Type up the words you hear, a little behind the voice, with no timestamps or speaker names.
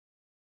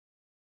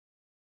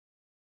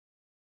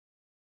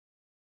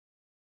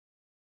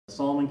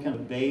Solomon kind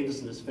of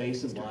bathes his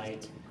face in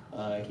light.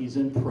 He's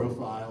in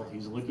profile.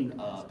 He's looking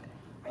up,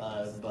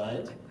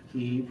 but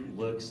he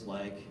looks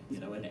like,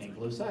 an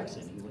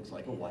Anglo-Saxon. He looks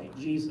like a white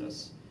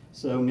Jesus.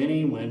 So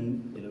many,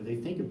 when they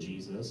think of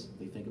Jesus,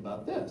 they think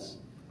about this.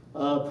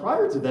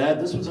 Prior to that,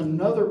 this was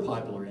another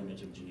popular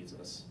image of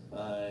Jesus.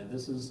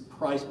 This is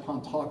Christ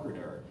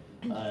Pantocrator.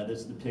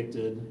 That's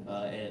depicted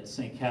at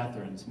St.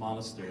 Catherine's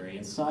Monastery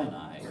in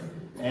Sinai.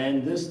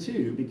 And this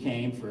too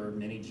became, for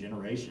many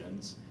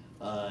generations,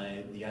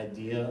 the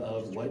idea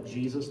of what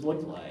Jesus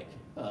looked like.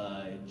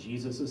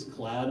 Jesus is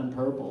clad in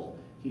purple.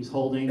 He's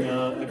holding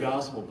a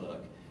gospel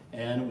book.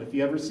 And if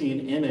you ever see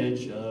an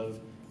image of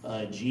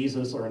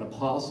Jesus or an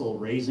apostle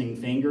raising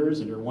fingers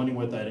and you're wondering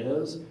what that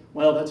is,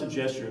 well, that's a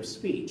gesture of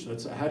speech.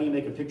 That's how do you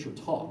make a picture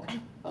talk?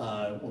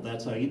 Well,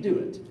 that's how you do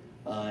it.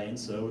 And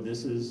so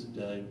this is,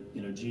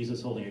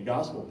 Jesus holding a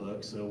gospel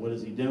book. So what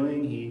is he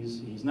doing?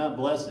 He's not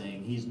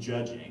blessing, he's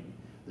judging.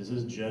 This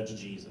is Judge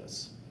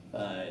Jesus.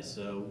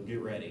 So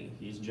get ready,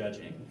 he's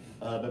judging.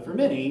 But for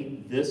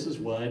many, this is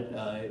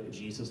what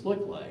Jesus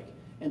looked like.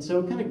 And so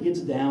it kind of gets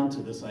down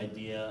to this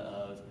idea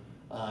of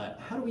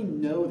how do we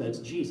know that's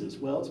Jesus?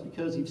 Well, it's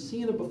because you've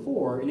seen it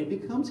before, and it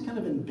becomes kind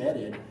of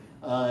embedded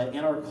in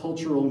our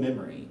cultural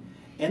memory.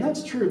 And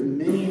that's true of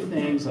many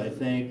things, I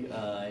think,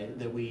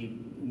 that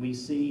we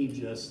see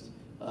just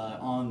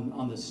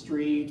on the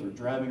street or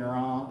driving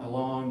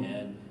along,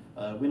 and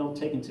we don't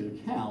take into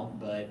account,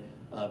 but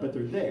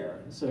they're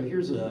there. So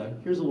here's a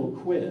little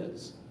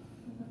quiz.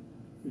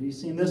 Have you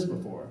seen this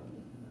before?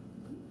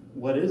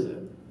 What is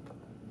it?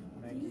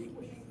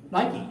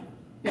 Nike.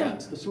 Yeah,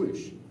 it's the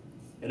swoosh.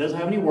 It doesn't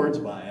have any words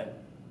by it,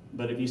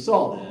 but if you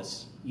saw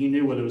this, you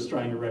knew what it was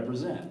trying to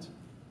represent.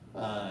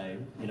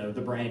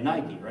 The brand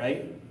Nike,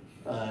 right?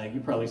 You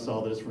probably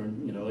saw this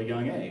from a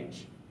young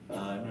age.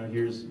 Now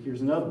here's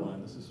another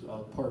one. This is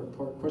part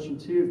question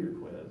 2 of your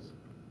quiz.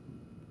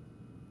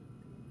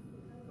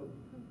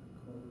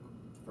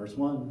 First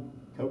one,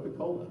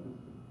 Coca-Cola.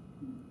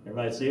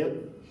 Everybody see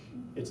it?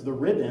 It's the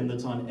ribbon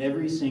that's on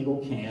every single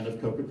can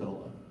of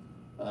Coca-Cola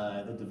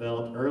that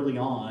developed early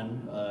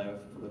on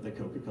for the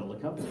Coca-Cola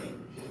company.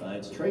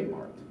 It's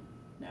trademarked.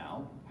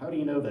 Now, how do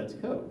you know that's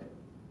Coke?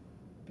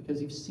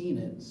 Because you've seen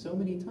it so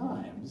many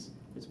times,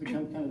 it's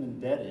become kind of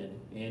embedded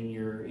in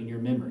your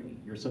memory,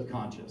 your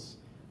subconscious.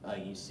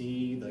 You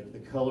see the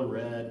color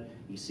red,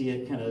 you see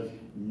it kind of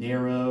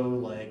narrow,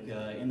 like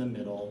in the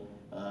middle,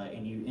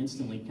 and you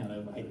instantly kind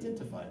of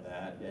identify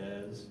that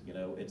as,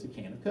 it's a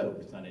can of Coke.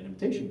 It's not an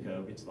imitation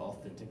Coke, it's the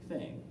authentic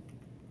thing.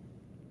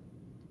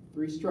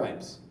 3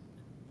 stripes.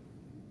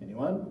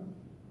 Anyone?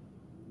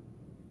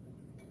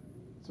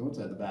 So what's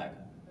at the back?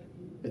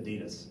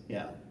 Adidas,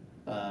 yeah.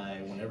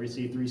 Whenever you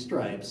see 3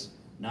 stripes,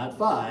 not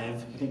 5,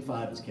 I think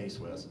 5 is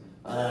K-Swiss.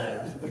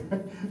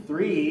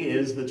 3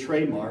 is the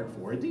trademark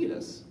for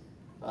Adidas.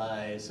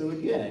 So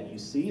again, you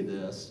see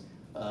this,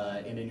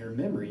 and in your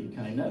memory, you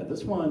kind of know.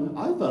 This one,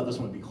 I thought this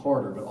one would be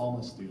harder, but all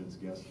my students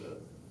guessed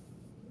it.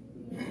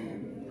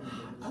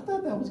 I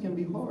thought that was going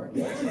to be hard.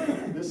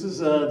 This is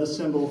the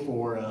symbol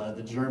for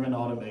the German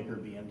automaker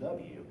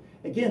BMW.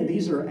 Again,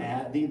 these are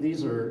ads,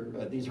 these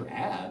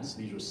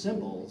are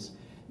symbols,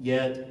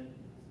 yet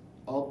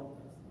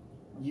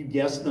you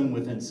guess them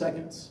within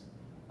seconds.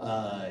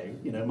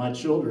 My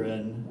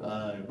children,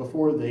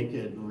 before they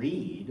could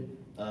read,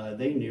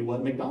 they knew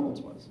what McDonald's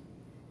was,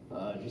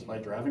 just by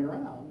driving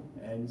around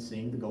and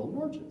seeing the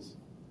golden arches.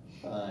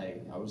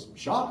 I was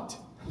shocked.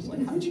 I was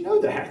like, how did you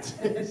know that?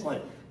 It's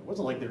like, it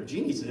wasn't like they're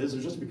geniuses, it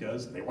was just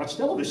because they watch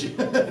television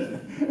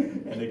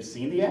and they've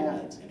seen the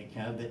ads, and it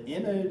kind of, the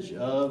image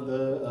of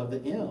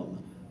the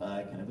M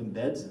kind of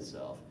embeds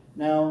itself.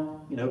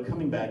 Now,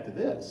 coming back to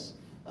this,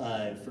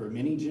 for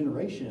many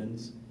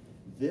generations,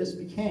 this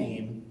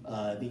became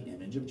the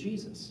image of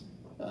Jesus.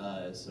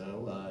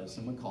 So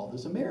someone called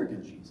this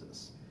American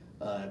Jesus,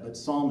 but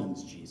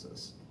Solomon's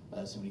Jesus.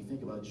 So when you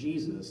think about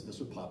Jesus, this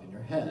would pop in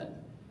your head.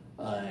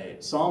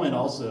 Solomon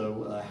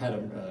also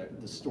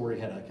the story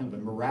had a kind of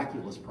a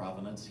miraculous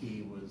provenance.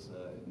 He was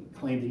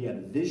claimed that he had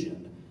a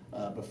vision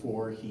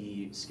before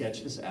he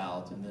sketched this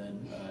out and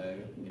then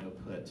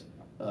put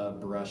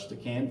brush to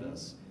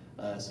canvas.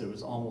 So it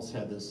was almost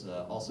had this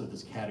also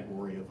this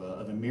category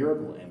of a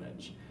miracle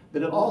image.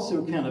 But it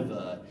also kind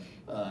of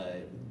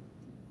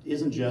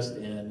isn't just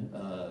in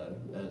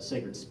a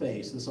sacred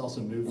space. This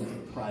also moved into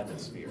the private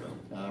sphere,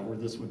 where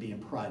this would be in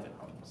private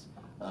homes.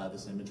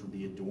 This image would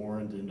be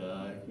adorned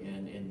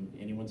in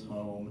anyone's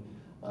home,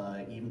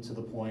 even to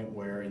the point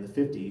where in the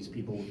 50s,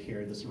 people would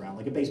carry this around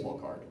like a baseball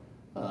card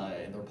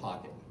in their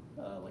pocket,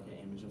 like an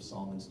image of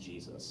Solomon's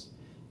Jesus.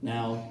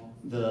 Now,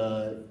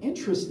 the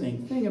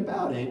interesting thing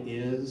about it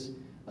is,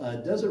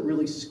 does it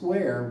really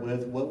square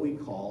with what we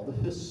call the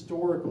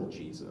historical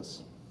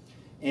Jesus?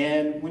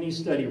 And when you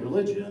study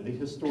religion, the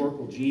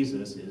historical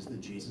Jesus is the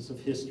Jesus of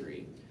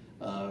history.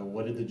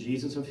 What did the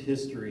Jesus of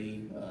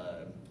history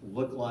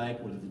look like?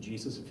 What did the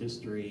Jesus of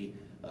history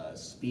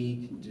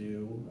speak,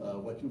 do?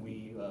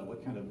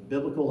 What kind of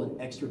biblical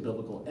and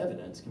extra-biblical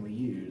evidence can we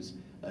use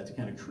to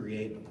kind of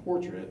create a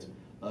portrait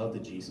of the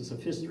Jesus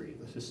of history,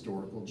 the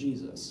historical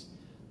Jesus.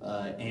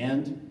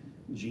 And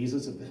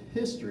Jesus of the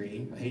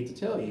history, I hate to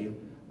tell you,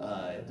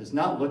 does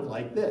not look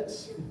like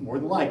this, more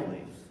than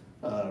likely.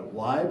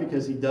 Why?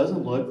 Because he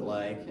doesn't look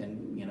like an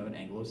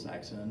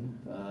Anglo-Saxon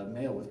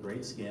male with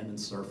great skin and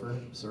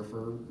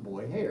surfer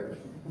boy hair.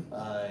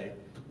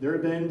 There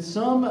have been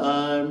some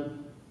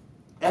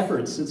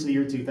efforts since the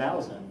year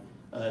 2000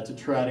 to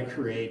try to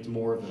create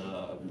more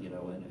of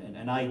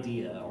an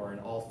idea or an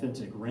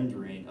authentic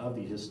rendering of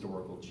the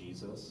historical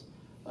Jesus.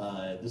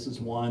 This is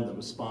one that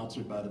was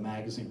sponsored by the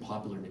magazine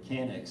Popular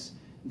Mechanics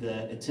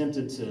that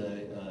attempted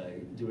to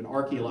do an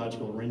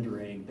archaeological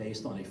rendering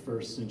based on a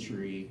first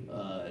century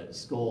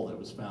skull that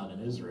was found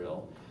in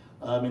Israel.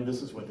 And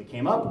this is what they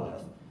came up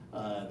with.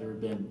 There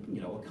have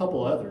been a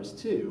couple others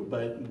too,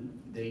 but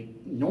they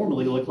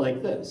normally look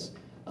like this.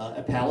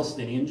 A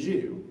Palestinian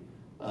Jew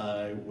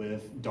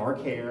with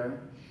dark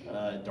hair,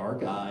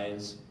 dark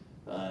eyes,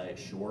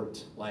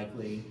 short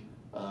likely,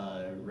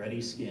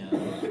 ruddy skin,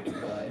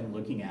 and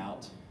looking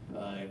out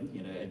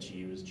at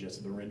you is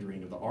just the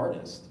rendering of the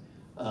artist.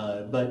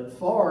 But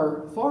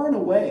far and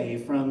away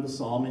from the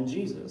Solomon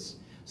Jesus.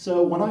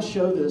 So when I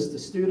show this to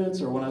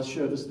students or when I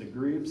show this to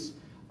groups,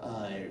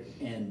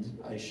 and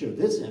I show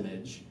this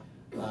image,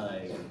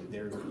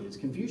 there is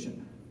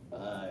confusion.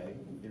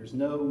 There's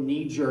no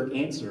knee-jerk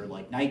answer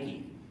like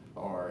Nike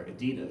or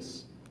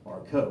Adidas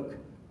or Coke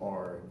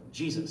or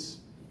Jesus.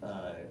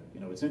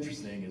 What's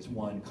interesting is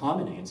one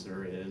common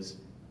answer is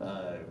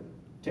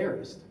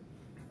terrorist,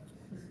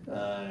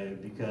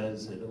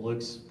 because it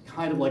looks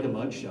kind of like a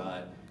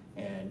mugshot,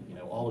 and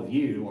all of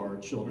you are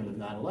children of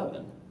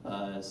 9/11.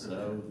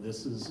 So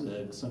this is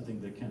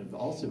something that kind of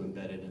also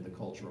embedded in the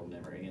cultural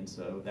memory, and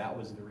so that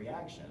was the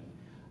reaction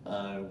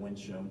when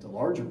shown to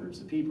larger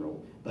groups of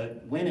people.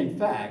 But when in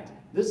fact,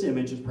 this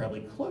image is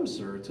probably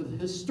closer to the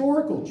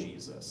historical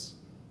Jesus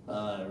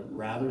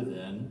rather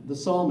than the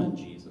Solomon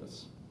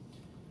Jesus.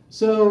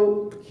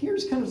 So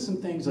here's kind of some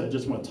things I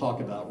just want to talk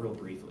about real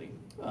briefly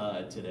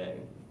today.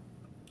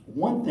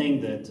 One thing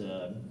that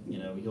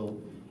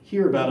you'll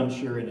hear about, I'm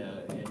sure, in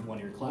one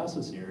of your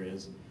classes here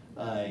is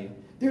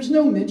there's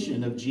no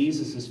mention of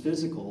Jesus'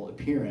 physical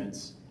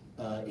appearance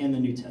in the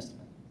New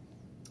Testament.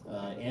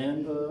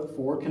 And the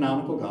 4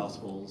 canonical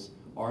Gospels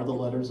are the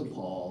letters of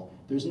Paul.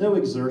 There's no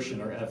exertion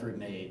or effort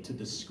made to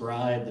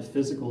describe the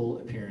physical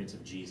appearance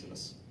of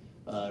Jesus,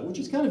 which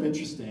is kind of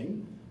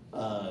interesting.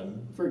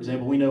 For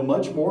example, we know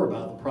much more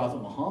about the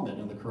Prophet Muhammad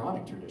in the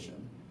Quranic tradition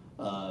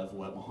of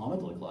what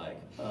Muhammad looked like,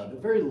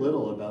 but very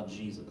little about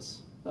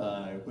Jesus,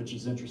 which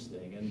is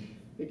interesting. And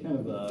it kind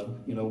of,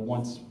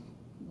 wants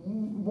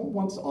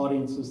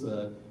audiences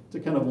to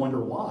kind of wonder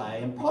why.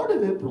 And part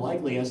of it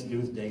likely has to do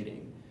with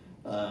dating.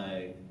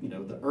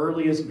 The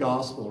earliest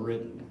gospel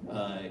written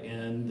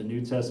in the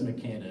New Testament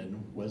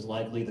canon was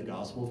likely the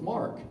Gospel of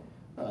Mark,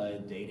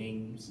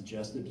 dating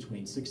suggested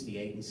between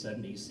 68 and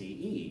 70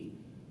 CE.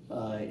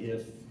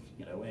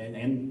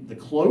 And the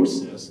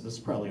closest, this is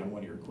probably on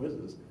one of your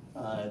quizzes,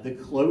 the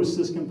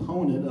closest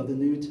component of the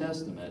New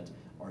Testament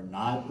are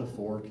not the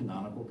 4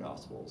 canonical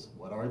Gospels.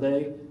 What are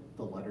they?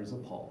 The letters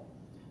of Paul.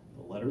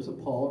 The letters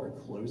of Paul are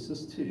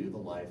closest to the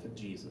life of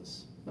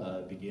Jesus,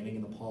 beginning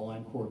in the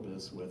Pauline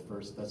corpus with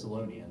 1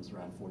 Thessalonians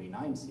around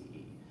 49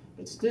 CE.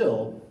 But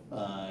still,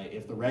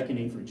 if the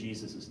reckoning for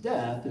Jesus'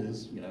 death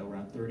is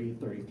around 30,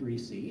 33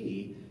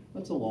 CE,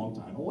 that's a long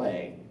time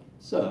away.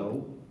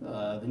 So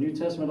the New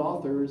Testament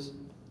authors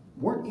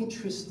weren't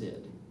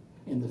interested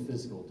in the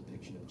physical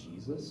depiction of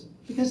Jesus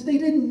because they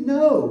didn't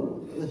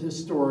know the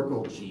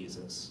historical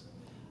Jesus.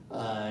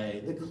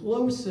 The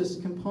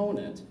closest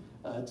component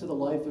to the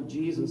life of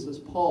Jesus is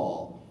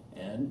Paul.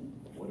 And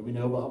what do we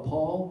know about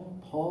Paul?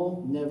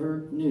 Paul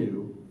never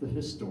knew the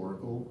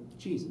historical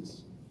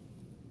Jesus.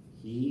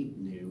 He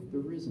knew the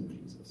risen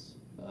Jesus,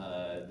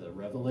 the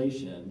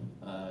revelation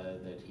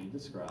that he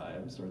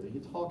describes or that he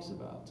talks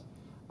about.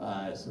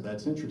 So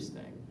that's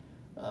interesting.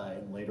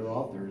 And later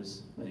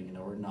authors,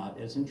 are not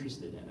as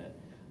interested in it.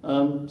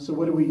 So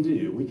what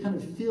do? We kind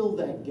of fill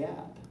that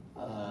gap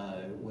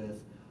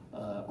with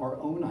our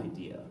own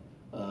idea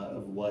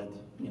of what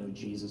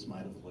Jesus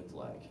might have looked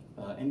like,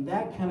 and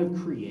that kind of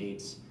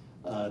creates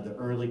the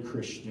early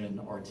Christian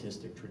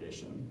artistic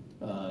tradition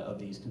of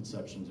these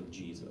conceptions of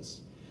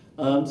Jesus.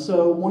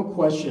 So one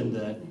question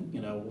that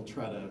we'll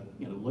try to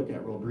look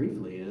at real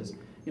briefly is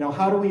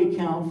how do we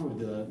account for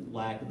the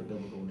lack of the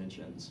biblical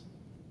mentions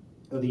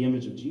of the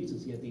image of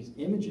Jesus, yet these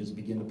images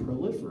begin to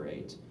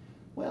proliferate?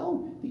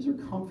 Well, these are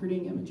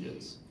comforting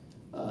images.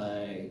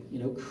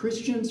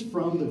 Christians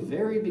from the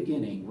very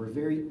beginning were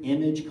very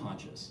image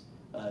conscious.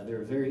 They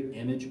were very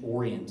image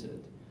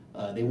oriented.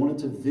 They wanted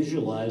to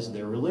visualize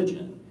their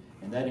religion,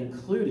 and that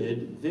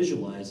included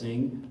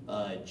visualizing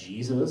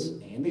Jesus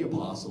and the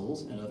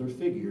apostles and other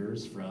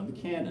figures from the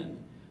canon.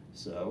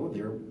 So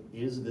there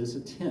is this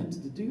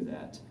attempt to do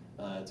that,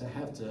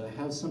 to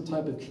have some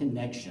type of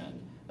connection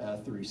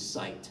through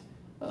sight.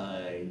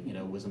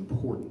 Was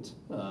important,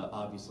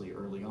 obviously,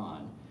 early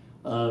on.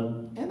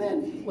 And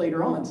then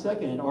later on,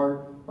 second,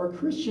 our are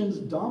Christians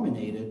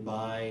dominated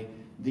by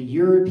the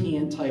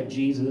European type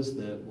Jesus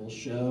that we'll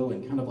show,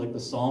 and kind of like the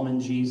Solomon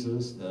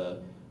Jesus,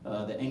 the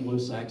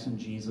Anglo-Saxon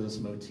Jesus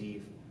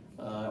motif,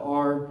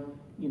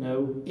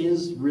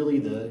 is really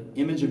the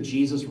image of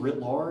Jesus writ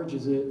large?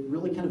 Is it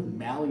really kind of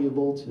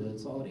malleable to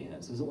its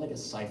audience? Is it like a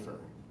cipher?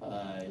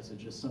 Is it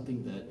just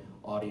something that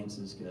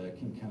audiences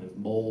can kind of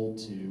mold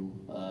to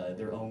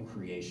their own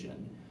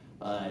creation?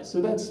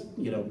 So that's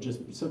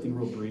just something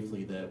real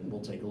briefly that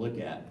we'll take a look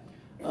at.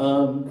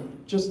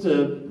 Just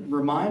to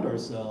remind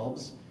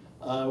ourselves,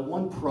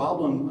 one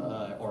problem,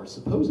 or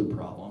supposed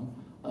problem,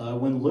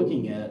 when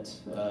looking at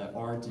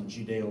art in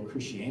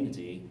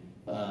Judeo-Christianity,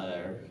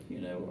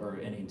 or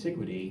in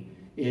antiquity,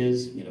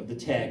 is the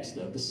text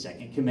of the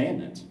second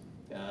commandment,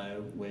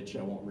 which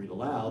I won't read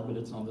aloud, but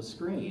it's on the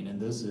screen, and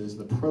this is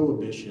the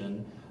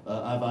prohibition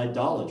of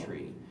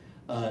idolatry.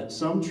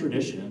 Some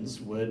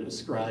traditions would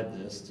ascribe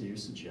this to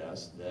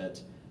suggest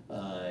that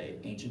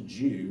ancient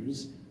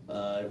Jews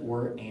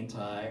were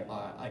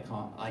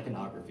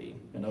anti-iconography.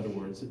 In other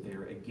words, that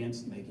they're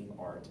against making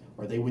art,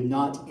 or they would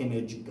not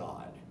image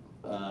God,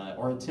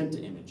 or attempt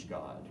to image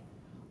God.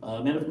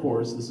 And of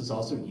course, this is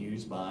also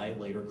used by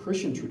later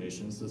Christian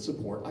traditions that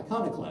support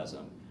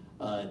iconoclasm.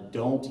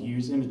 Don't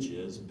use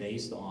images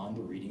based on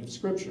the reading of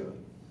Scripture.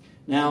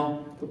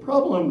 Now, the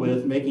problem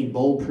with making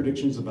bold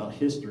predictions about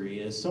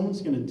history is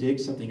someone's going to dig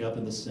something up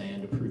in the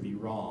sand to prove you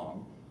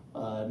wrong.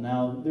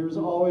 Now, there's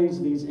always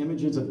these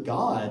images of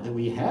God that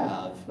we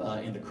have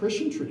in the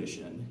Christian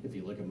tradition. If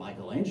you look at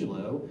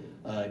Michelangelo,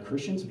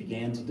 Christians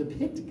began to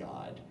depict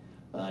God.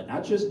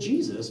 Not just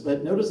Jesus,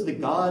 but notice that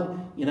God,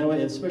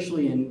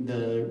 especially in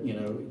the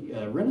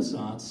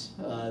Renaissance,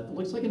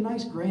 looks like a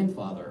nice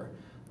grandfather,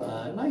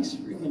 nice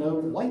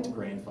white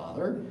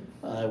grandfather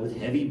with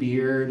heavy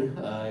beard,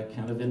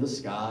 kind of in the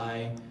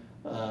sky,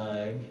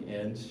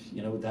 and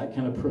that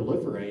kind of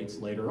proliferates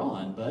later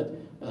on. But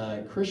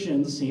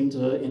Christians seem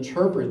to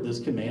interpret this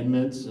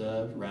commandment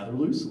rather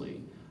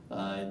loosely.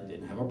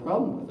 Didn't have a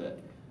problem with it.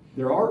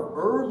 There are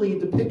early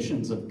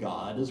depictions of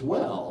God as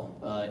well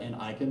in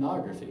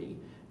iconography.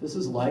 This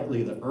is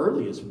likely the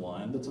earliest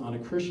one that's on a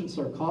Christian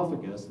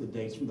sarcophagus that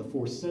dates from the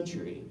 4th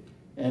century.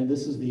 And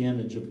this is the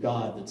image of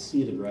God that's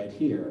seated right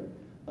here,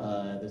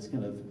 that's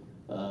kind of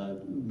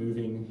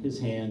moving his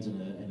hands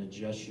in a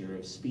gesture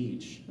of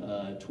speech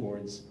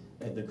towards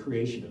the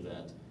creation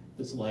event.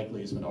 This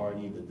likely has been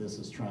argued that this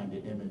is trying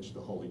to image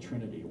the Holy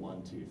Trinity,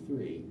 1, 2,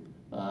 3,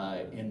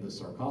 in the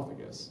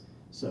sarcophagus.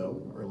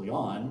 So early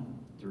on,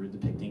 through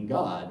depicting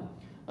God.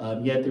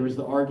 Yet there was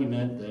the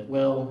argument that,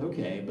 well,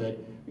 okay, but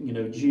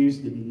Jews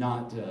did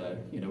not,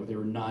 they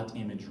were not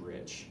image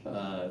rich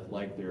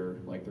like their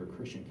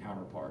Christian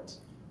counterparts.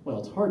 Well,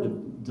 it's hard to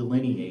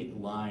delineate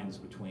lines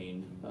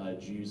between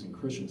Jews and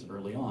Christians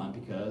early on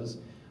because,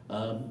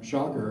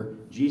 shocker,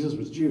 Jesus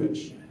was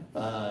Jewish,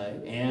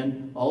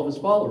 and all of his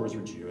followers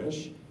were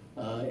Jewish,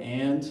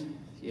 and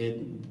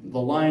the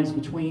lines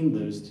between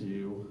those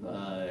two,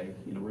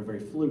 were very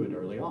fluid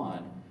early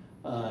on.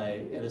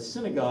 At a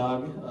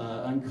synagogue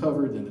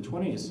uncovered in the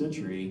 20th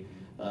century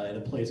at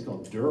a place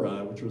called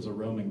Dura, which was a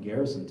Roman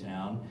garrison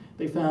town,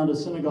 they found a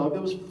synagogue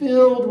that was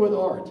filled with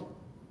art,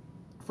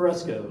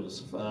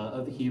 frescoes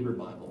of the Hebrew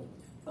Bible,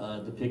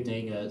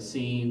 depicting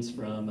scenes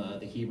from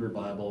the Hebrew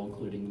Bible,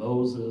 including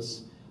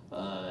Moses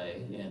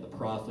and the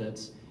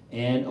prophets.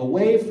 And a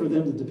way for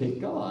them to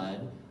depict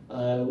God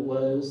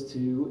was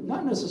to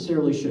not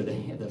necessarily show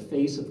the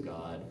face of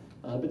God,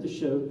 but to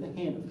show the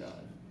hand of God.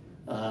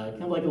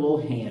 Kind of like a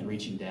little hand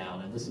reaching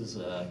down. And this is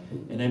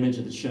an image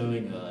that's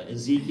showing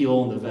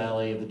Ezekiel in the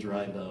valley of the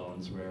dry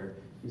bones, where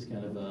he's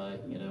kind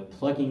of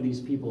plucking these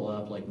people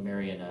up like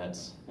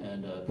marionettes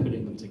and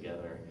putting them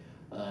together.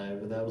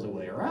 But that was a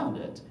way around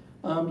it.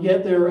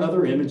 Yet there are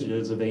other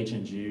images of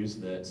ancient Jews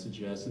that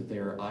suggest that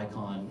they're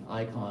icon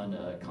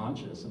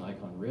conscious and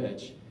icon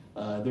rich.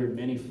 There are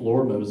many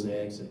floor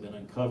mosaics that have been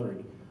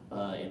uncovered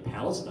in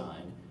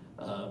Palestine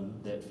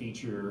that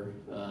feature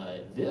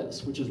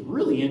this, which is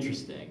really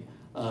interesting.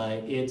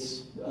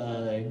 It's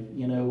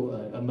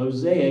a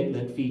mosaic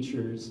that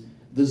features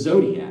the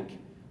zodiac,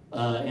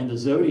 and the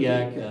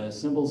zodiac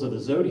symbols of the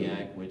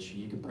zodiac, which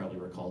you can probably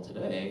recall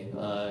today,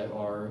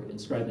 are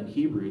inscribed in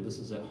Hebrew. This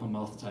is at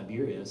Hamath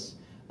Tiberias.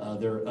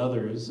 There are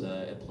others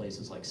at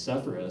places like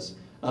Sepphoris,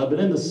 but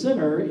in the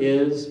center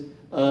is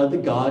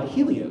the god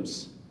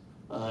Helios,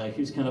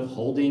 who's kind of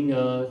holding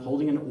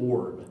an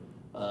orb.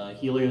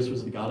 Helios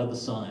was the god of the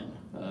sun.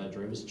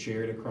 Drove his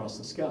chariot across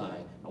the sky.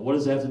 Now, what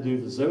does that have to do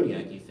with the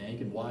zodiac, you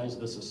think, and why is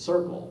this a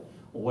circle?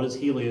 Well, what does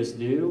Helios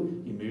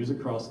do? He moves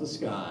across the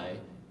sky,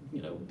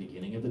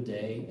 beginning of the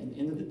day and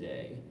end of the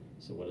day.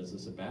 So what is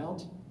this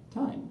about?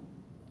 Time.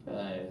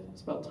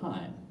 It's about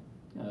time.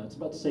 It's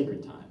about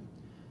sacred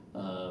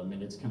time.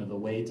 And it's kind of a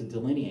way to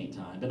delineate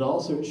time. But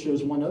also it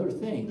shows one other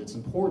thing that's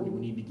important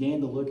when you began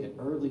to look at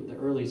the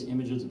earliest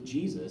images of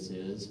Jesus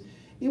is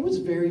it was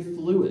very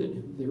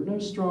fluid. There were no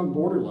strong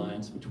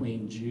borderlines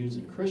between Jews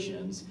and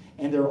Christians,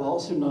 and there are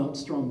also not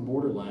strong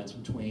borderlines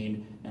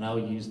between, and I'll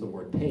use the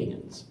word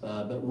pagans,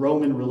 but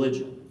Roman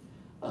religion.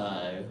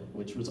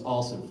 which was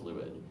also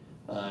fluid,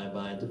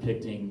 by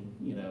depicting,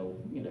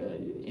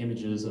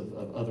 images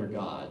of other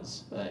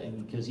gods,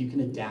 and because you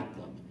can adapt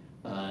them.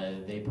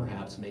 They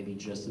perhaps may be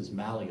just as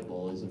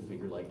malleable as a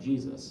figure like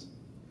Jesus.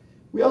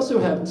 We also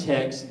have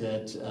texts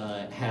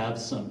that have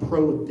some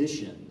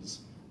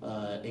prohibitions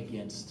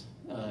against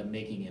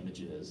making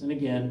images. And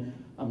again,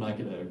 I'm not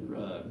going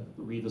to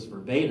read this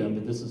verbatim,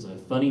 but this is a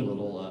funny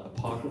little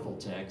apocryphal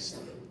text,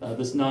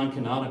 this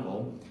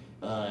non-canonical.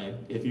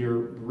 If you're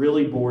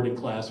really bored in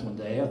class one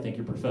day, I think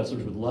your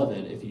professors would love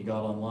it if you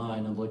got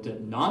online and looked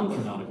at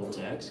non-canonical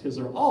texts, because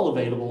they're all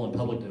available in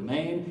public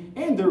domain,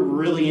 and they're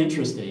really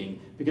interesting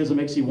because it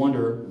makes you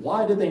wonder,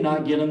 why did they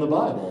not get in the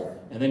Bible?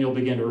 And then you'll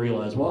begin to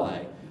realize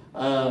why.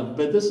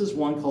 But this is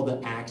one called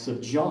the Acts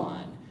of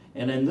John.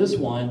 And in this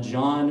one,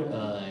 John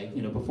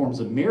performs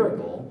a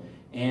miracle,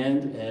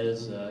 and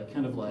as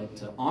kind of like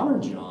to honor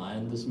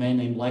John, this man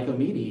named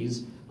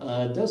Lycomedes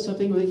does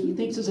something that he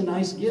thinks is a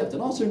nice gift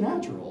and also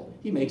natural.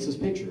 He makes his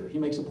picture. He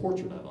makes a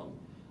portrait of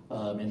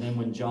him. And then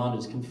when John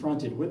is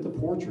confronted with the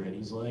portrait,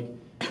 he's like,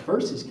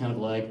 first he's kind of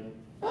like,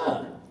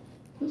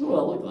 this is what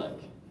I look like.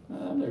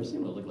 I've never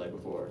seen what I look like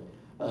before.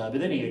 But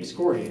then he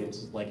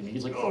excoriates Lycomedes.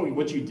 He's like, oh,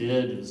 what you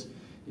did is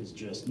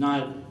just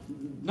not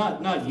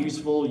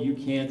useful. You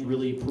can't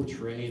really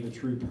portray the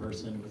true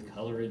person with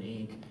color and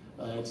ink.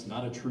 It's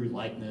not a true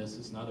likeness.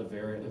 It's not a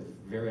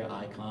very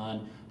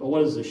icon. But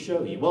what does this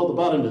show you? Well, the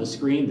bottom of the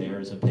screen there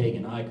is a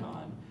pagan icon.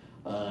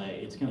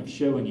 It's kind of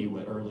showing you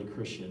what early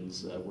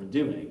Christians were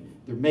doing.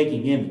 They're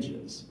making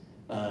images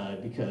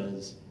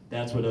because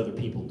that's what other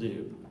people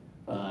do,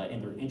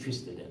 and they're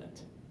interested in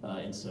it.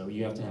 And so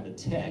you have to have a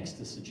text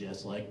to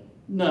suggest, like,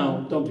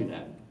 no, don't do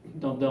that.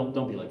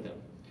 Don't be like them.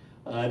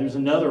 There's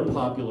another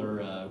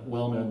popular,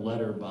 well-known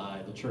letter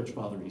by the church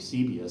father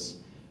Eusebius.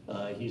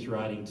 He's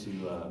writing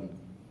to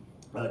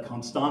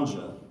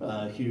Constantia,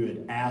 who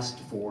had asked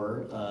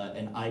for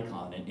an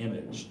icon, an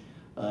image.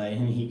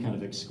 And he kind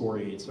of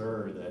excoriates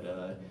her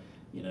that,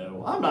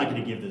 I'm not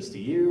going to give this to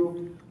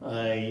you.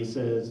 He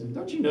says,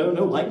 don't you know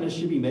no likeness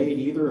should be made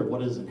either of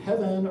what is in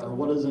heaven or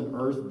what is in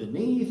earth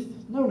beneath?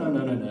 No.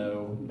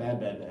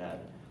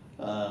 Bad.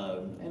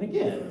 And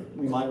again,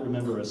 we might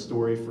remember a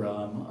story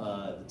from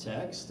the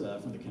text,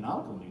 from the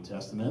canonical New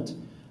Testament,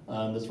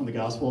 that's from the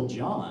Gospel of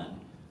John.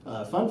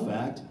 Fun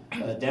fact,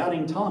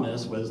 Doubting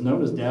Thomas, what is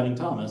known as Doubting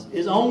Thomas,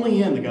 is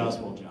only in the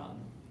Gospel of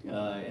John.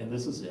 And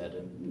this is it.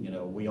 And,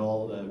 we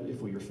all,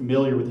 if we are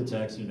familiar with the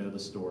text, you know the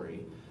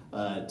story.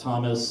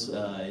 Thomas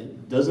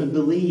doesn't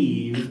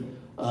believe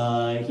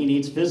he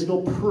needs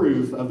physical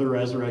proof of the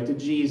resurrected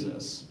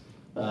Jesus.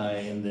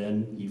 And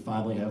then you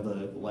finally have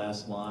the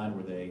last line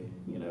where they,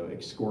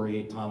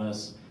 excoriate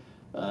Thomas.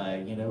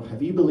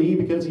 Have you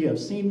believed because you have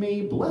seen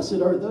me?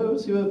 Blessed are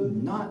those who have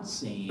not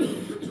seen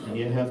and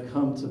yet have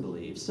come to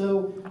believe.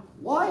 So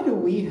why do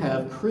we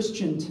have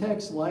Christian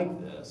texts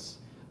like this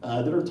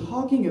that are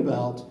talking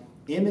about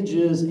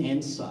images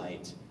and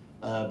sight,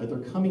 but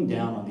they're coming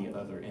down on the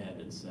other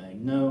end and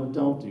saying, no,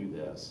 don't do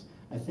this?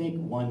 I think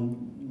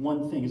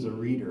one thing as a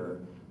reader,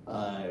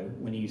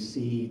 when you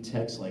see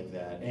texts like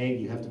that,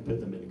 you have to put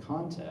them in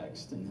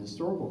context, in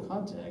historical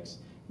context.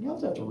 You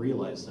also have to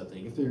realize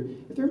something.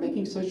 If they're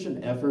making such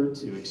an effort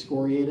to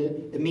excoriate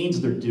it, it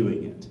means they're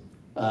doing it.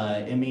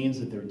 It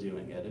means that they're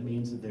doing it. It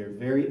means that they're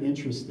very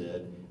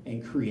interested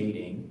in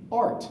creating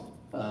art,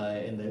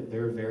 and that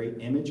they're very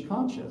image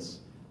conscious,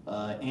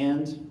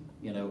 and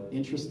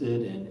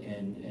interested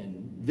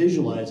in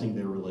visualizing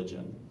their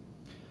religion.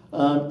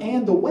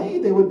 And the way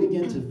they would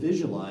begin to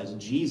visualize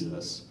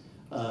Jesus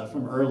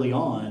from early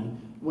on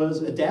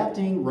was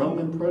adapting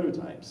Roman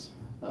prototypes.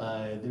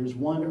 There's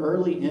one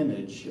early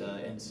image,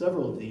 and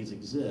several of these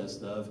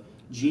exist, of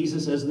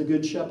Jesus as the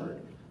Good Shepherd,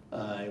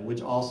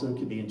 which also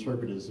could be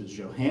interpreted as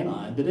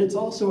Johannine, but it's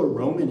also a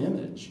Roman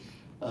image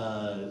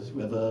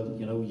with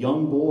a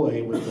young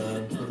boy with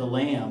a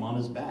lamb on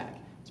his back.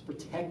 It's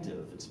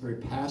protective, it's very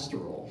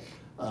pastoral,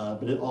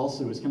 but it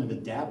also is kind of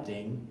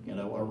adapting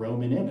a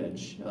Roman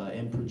image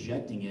and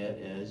projecting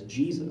it as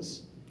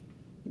Jesus.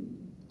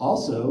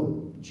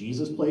 Also,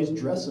 Jesus plays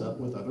dress up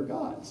with other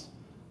gods.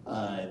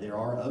 There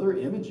are other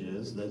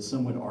images that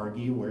some would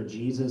argue where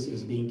Jesus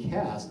is being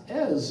cast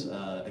as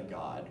a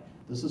god.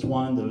 This is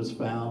one that was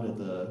found at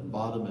the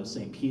bottom of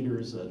St.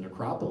 Peter's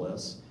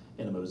necropolis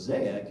in a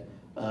mosaic,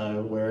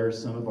 where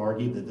some have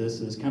argued that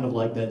this is kind of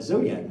like that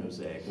zodiac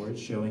mosaic, where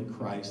it's showing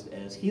Christ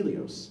as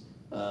Helios,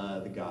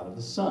 the god of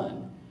the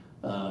sun,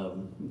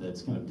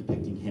 that's kind of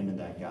depicting him in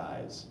that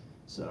guise.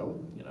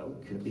 So,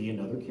 could be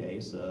another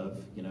case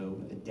of,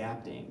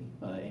 adapting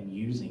and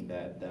using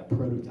that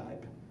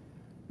prototype.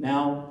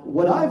 Now,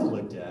 what I've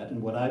looked at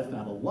and what I've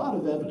found a lot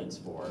of evidence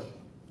for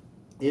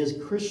is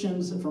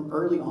Christians from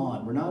early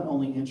on were not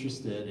only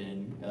interested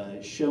in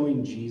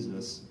showing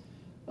Jesus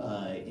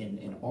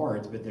in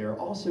art, but they're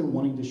also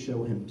wanting to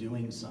show him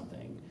doing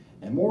something.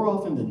 And more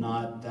often than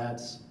not,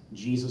 that's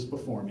Jesus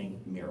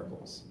performing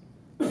miracles.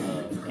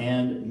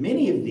 And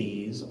many of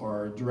these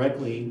are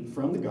directly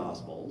from the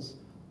Gospels,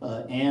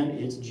 and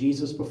it's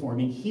Jesus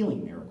performing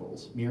healing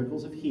miracles,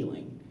 miracles of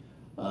healing.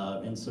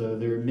 And so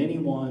there are many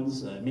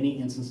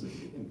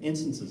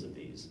instances of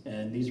these,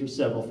 and these are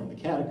several from the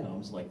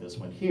catacombs, like this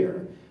one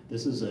here.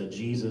 This is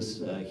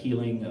Jesus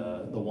healing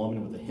the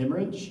woman with a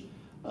hemorrhage,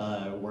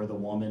 where the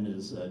woman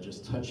is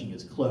just touching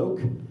his cloak,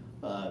 and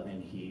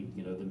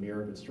the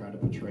mirror is trying to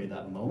portray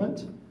that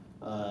moment.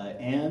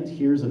 And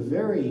here's a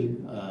very,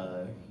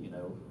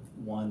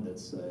 one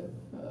that's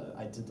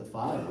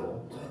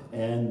identifiable,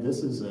 and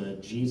this is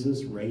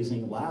Jesus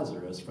raising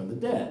Lazarus from the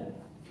dead.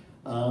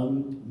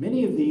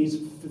 Many of these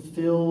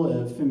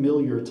fulfill a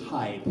familiar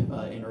type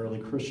in early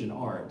Christian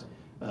art,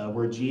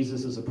 where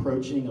Jesus is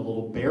approaching a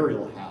little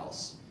burial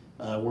house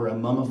where a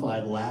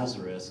mummified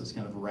Lazarus is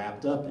kind of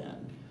wrapped up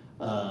in.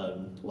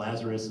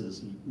 Lazarus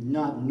is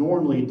not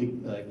normally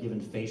given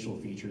facial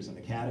features in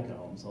the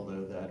catacombs,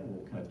 although that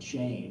will kind of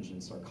change in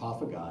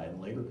sarcophagi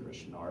in later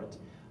Christian art.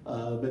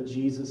 But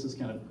Jesus is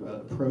kind of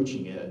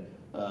approaching it,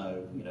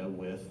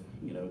 with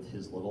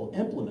his little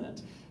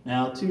implement.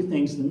 Now, two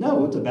things to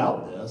note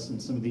about this and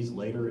some of these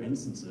later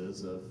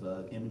instances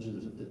of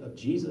images of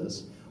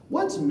Jesus.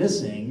 What's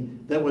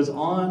missing that was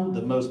on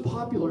the most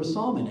popular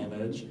Solomon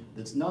image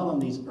that's not on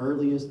these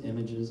earliest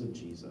images of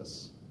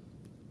Jesus?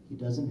 He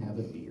doesn't have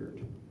a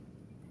beard.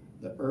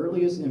 The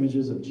earliest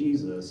images of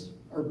Jesus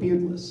are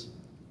beardless.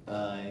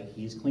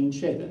 He's clean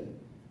shaven.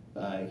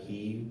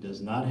 He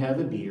does not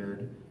have a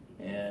beard.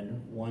 And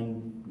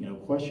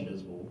one question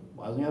is, well,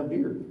 why doesn't he have a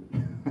beard?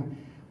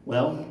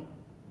 Well,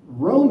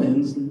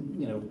 Romans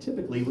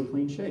typically were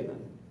clean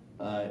shaven.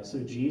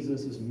 So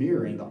Jesus is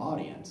mirroring the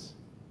audience.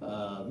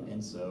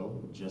 And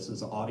so just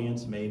as the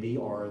audience maybe,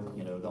 or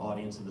the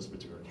audience in this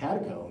particular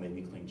catacomb may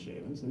be clean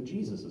shaven, so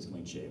Jesus is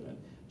clean shaven.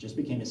 Just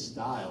became a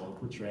style of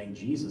portraying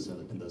Jesus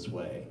in this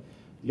way.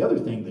 The other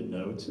thing to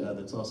note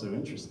that's also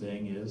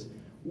interesting is,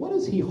 what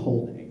is he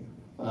holding?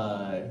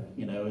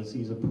 As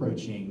he's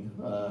approaching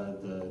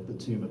the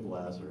tomb of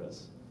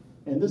Lazarus.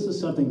 And this is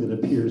something that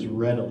appears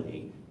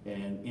readily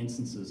in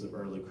instances of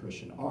early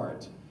Christian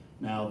art.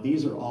 Now,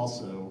 these are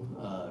also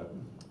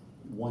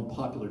one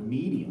popular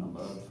medium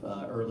of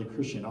early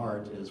Christian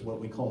art is what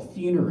we call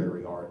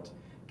funerary art.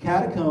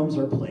 Catacombs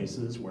are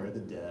places where the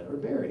dead are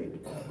buried.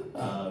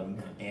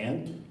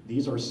 And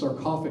these are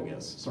sarcophagi.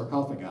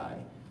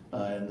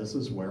 And this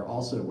is where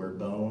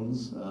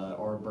bones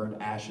or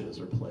burned ashes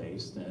are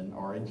placed and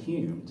are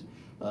inhumed.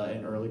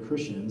 And early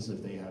Christians,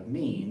 if they have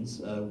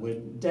means,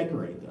 would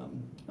decorate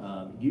them,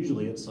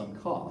 usually at some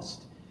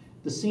cost.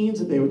 The scenes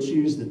that they would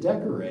choose to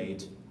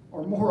decorate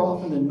are more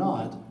often than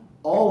not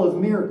all of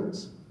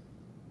miracles,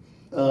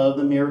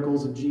 the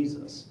miracles of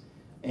Jesus.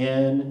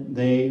 And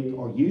they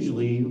are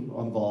usually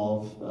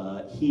involve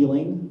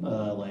healing,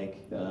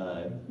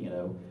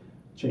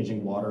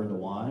 changing water into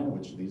wine,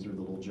 which these are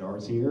the little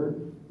jars here.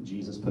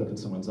 Jesus poking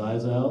someone's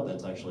eyes out,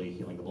 that's actually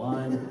healing the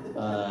blind,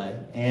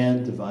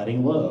 and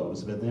dividing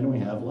loaves. But then we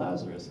have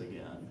Lazarus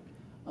again.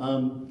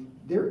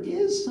 There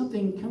is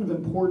something kind of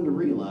important to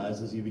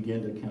realize as you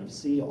begin to kind of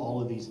see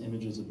all of these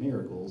images of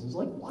miracles. Is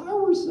like, why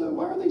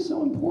are they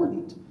so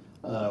important?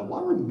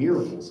 Why were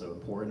miracles so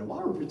important? And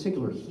why were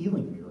particular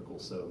healing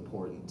miracles so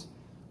important?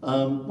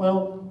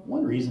 Well,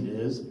 one reason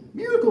is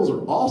miracles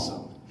are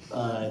awesome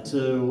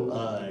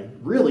to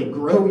really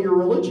grow your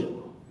religion.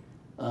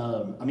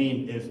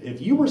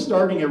 If you were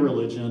starting a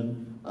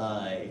religion,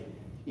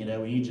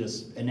 you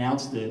just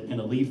announced it in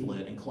a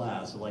leaflet in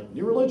class, so like,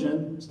 new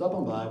religion, stop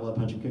on by, we'll have a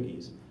bunch of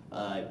cookies.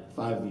 5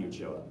 of you would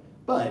show up.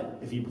 But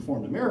if you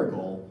performed a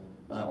miracle,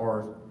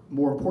 or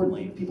more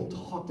importantly, if people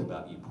talked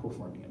about you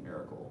performing a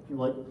miracle, you're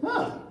like,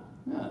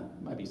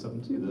 might be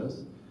something to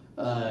this.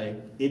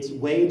 It's a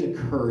way to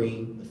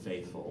curry the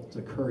faithful,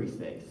 to curry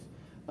faith.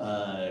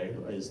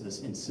 Is this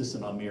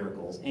insistent on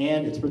miracles,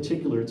 and it's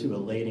particular to a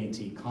late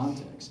antique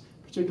context,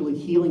 particularly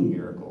healing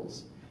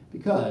miracles,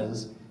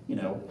 because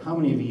how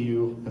many of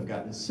you have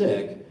gotten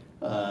sick,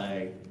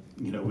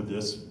 with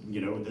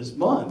this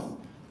month?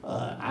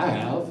 I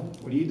have.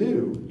 What do?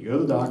 You go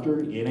to the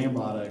doctor, you get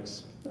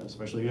antibiotics,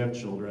 especially if you have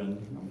children.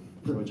 I'm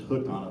pretty much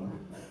hooked on them,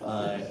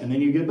 and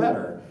then you get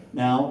better.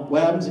 Now,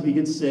 what happens if you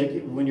get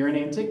sick when you're in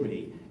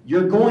antiquity?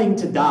 You're going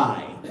to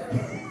die.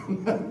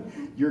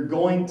 You're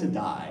going to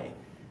die.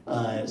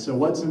 So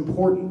what's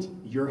important?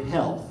 Your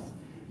health.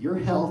 Your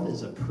health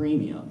is a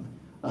premium.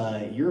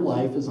 Your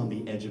life is on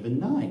the edge of a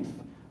knife.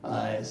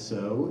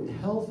 So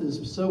health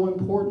is so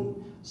important.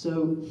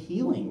 So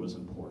healing was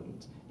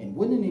important. And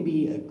wouldn't it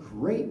be a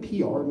great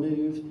PR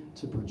move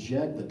to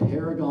project the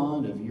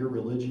paragon of your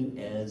religion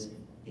as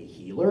a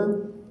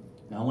healer?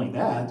 Not only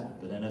that,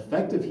 but an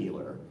effective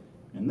healer.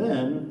 And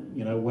then,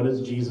 what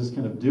is Jesus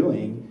kind of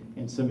doing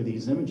in some of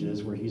these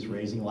images where he's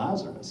raising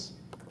Lazarus?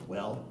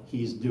 Well,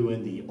 he's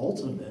doing the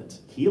ultimate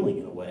healing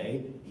in a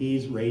way.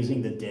 He's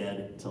raising the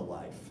dead to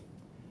life.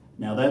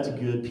 Now that's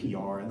good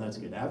PR, and that's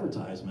good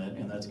advertisement,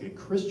 and that's good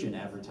Christian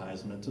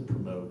advertisement to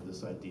promote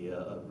this idea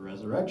of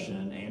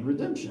resurrection and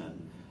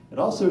redemption. It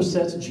also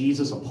sets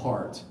Jesus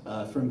apart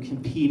from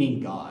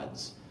competing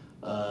gods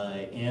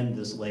in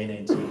this late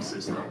antique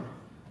system.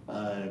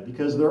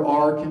 Because there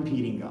are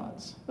competing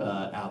gods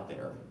out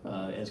there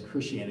as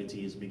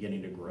Christianity is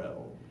beginning to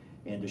grow.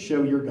 and to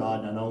show your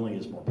God not only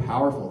is more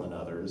powerful than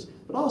others,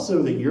 but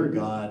also that your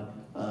God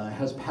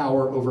has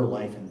power over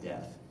life and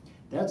death.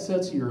 That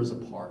sets yours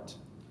apart,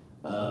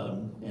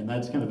 and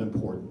that's kind of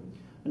important.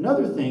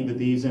 Another thing that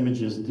these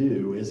images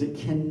do is it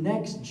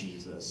connects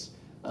Jesus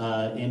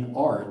in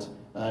art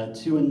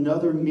to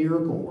another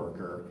miracle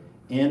worker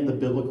in the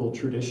biblical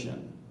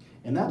tradition.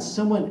 And that's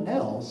someone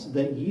else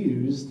that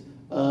used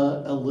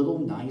a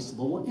nice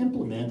little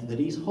implement that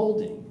he's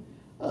holding.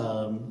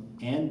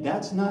 And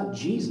that's not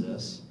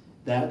Jesus,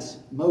 that's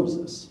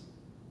Moses.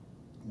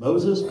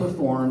 Moses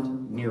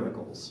performed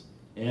miracles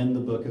in the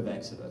book of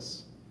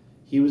Exodus.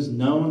 He was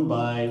known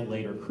by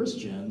later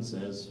Christians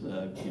as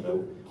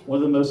one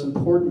of the most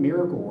important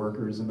miracle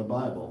workers in the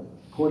Bible.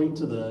 According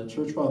to the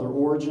church father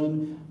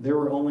Origen, there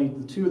were only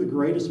two of the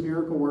greatest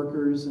miracle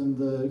workers in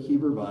the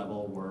Hebrew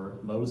Bible were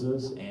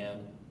Moses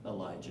and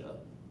Elijah.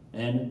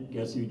 And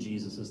guess who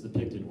Jesus is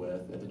depicted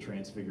with at the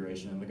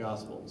Transfiguration in the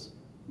Gospels?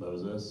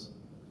 Moses,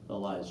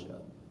 Elijah.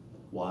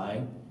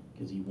 Why?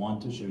 Because he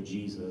wanted to show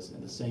Jesus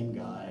in the same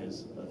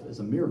guise as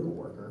a miracle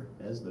worker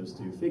as those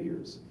two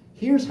figures.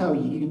 Here's how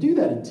you can do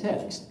that in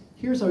text.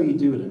 Here's how you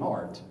do it in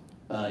art,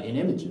 in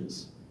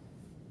images,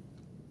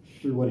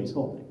 through what he's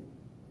holding.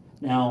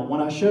 Now,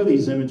 when I show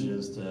these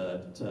images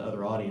to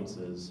other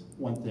audiences,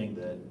 one thing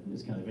that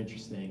is kind of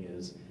interesting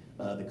is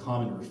the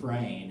common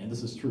refrain, and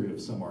this is true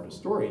of some art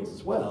historians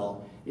as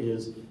well,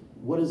 is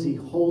what is he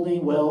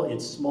holding? Well,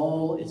 it's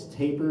small, it's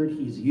tapered,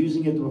 he's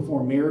using it to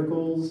perform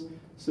miracles.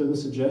 So the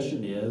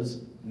suggestion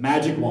is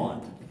magic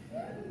wand,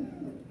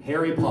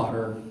 Harry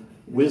Potter,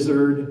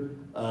 wizard,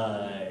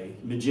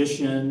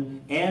 magician,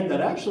 and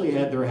that actually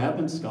there have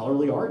been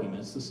scholarly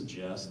arguments to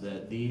suggest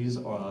that these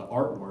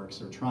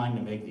artworks are trying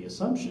to make the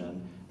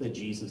assumption that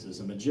Jesus is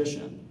a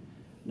magician.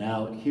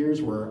 Now,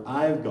 here's where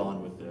I've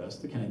gone with this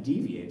to kind of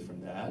deviate from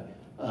that,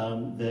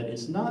 that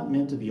it's not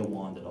meant to be a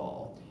wand at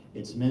all.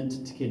 It's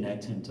meant to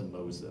connect him to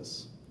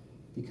Moses,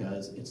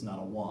 because it's not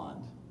a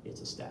wand,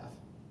 it's a staff.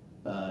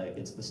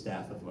 It's the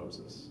staff of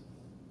Moses.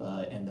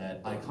 And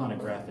that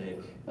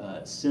iconographic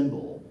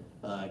symbol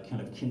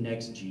kind of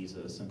connects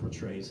Jesus and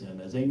portrays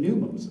him as a new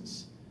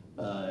Moses,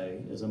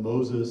 as a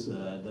Moses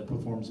that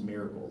performs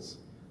miracles,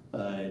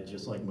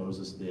 just like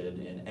Moses did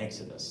in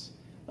Exodus.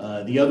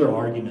 The other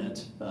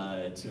argument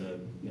to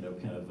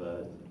kind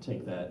of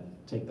take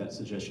that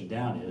suggestion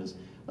down is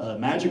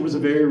magic was a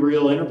very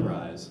real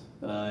enterprise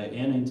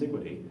in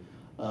antiquity,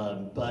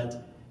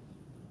 but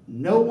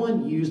no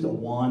one used a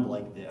wand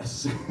like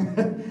this.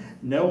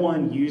 No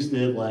one used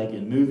it like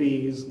in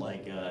movies,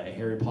 like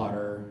Harry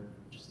Potter,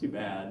 which is too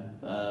bad.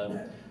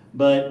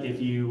 But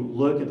if you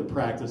look at the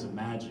practice of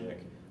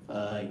magic,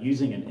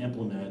 using an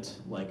implement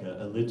like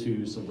a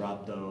litus, a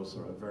raptos,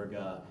 or a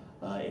verga,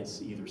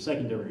 it's either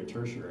secondary or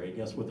tertiary.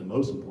 Guess what the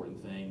most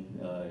important thing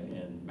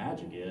in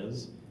magic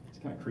is? It's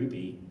kind of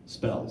creepy,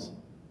 spells.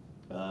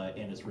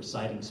 And it's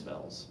reciting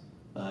spells.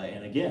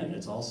 And again,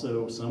 it's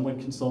also, some would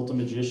consult a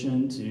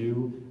magician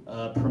to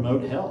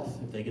promote health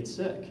if they get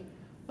sick.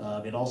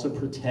 It also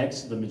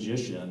protects the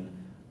magician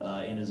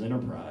in his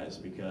enterprise,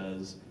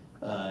 because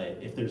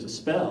if there's a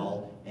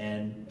spell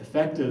and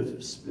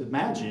effective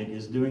magic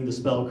is doing the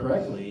spell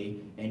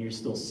correctly and you're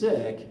still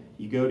sick,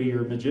 you go to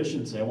your magician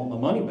and say, I want my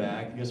money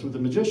back. Guess what the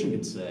magician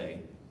could say?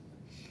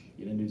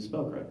 You didn't do the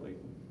spell correctly.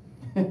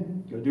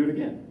 Go do it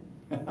again.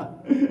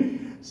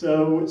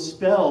 So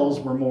spells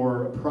were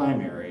more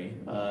primary,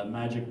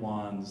 magic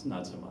wands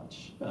not so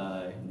much.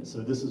 So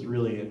this is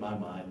really, in my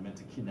mind, meant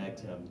to connect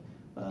him,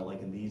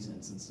 like in these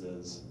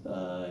instances,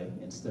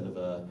 instead of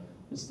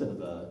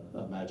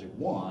a magic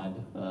wand,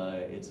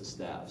 it's a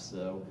staff.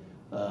 So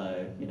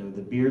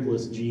the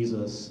beardless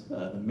Jesus,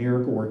 the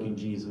miracle-working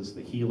Jesus,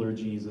 the healer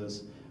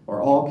Jesus,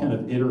 are all kind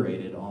of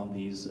iterated on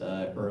these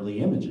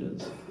early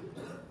images.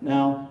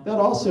 Now, that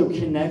also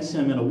connects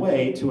him in a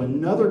way to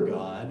another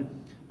God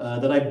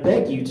that I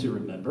beg you to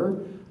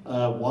remember.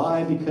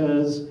 Why?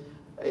 Because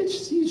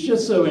he's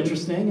just so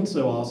interesting and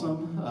so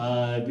awesome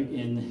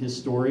in his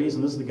stories.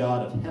 And this is the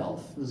God of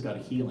health. This is the God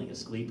of healing,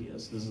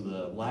 Asclepius. This is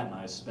the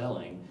Latinized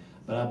spelling.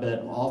 But I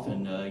bet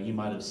often you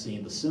might have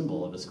seen the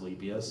symbol of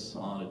Asclepius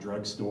on a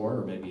drugstore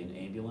or maybe an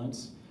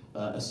ambulance,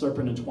 a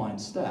serpent-entwined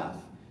staff.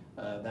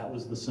 That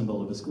was the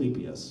symbol of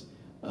Asclepius.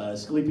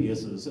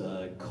 Asclepius's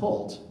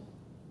cult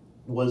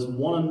was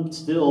one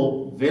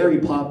still very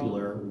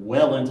popular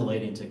well into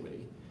late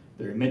antiquity.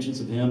 There are mentions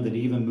of him that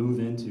even move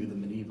into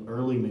the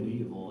early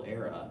medieval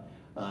era.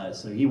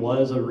 So he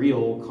was a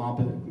real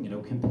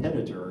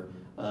competitor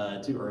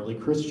to early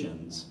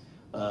Christians.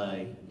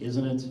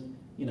 Isn't it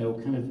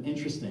kind of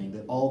interesting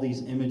that all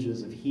these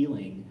images of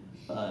healing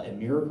and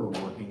miracle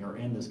working are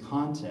in this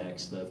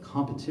context of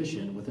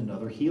competition with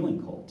another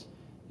healing cult?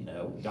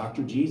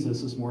 Dr.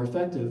 Jesus is more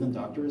effective than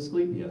Dr.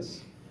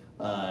 Asclepius.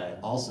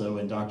 Also,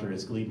 in Dr.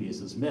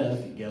 Asclepius'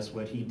 myth, guess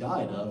what he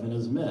died of in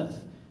his myth?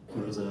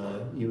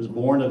 He was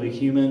born of a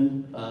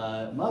human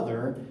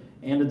mother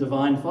and a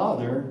divine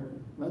father.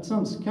 That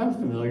sounds kind of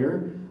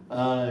familiar.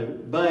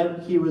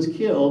 But he was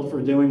killed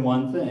for doing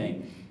one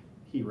thing.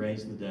 He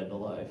raised the dead to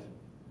life.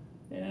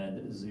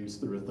 and Zeus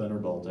threw a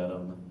thunderbolt at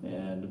him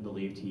and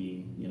believed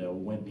he,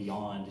 went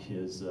beyond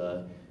his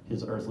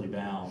earthly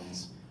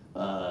bounds.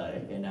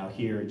 And now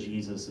here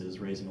Jesus is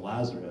raising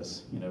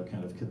Lazarus,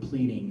 kind of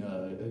completing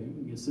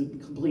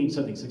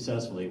something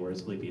successfully where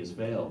Asclepius has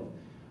failed.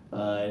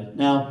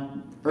 Now,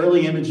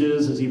 early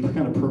images, as you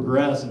kind of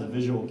progress in the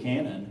visual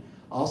canon,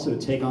 also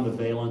take on the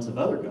valence of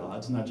other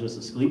gods, not just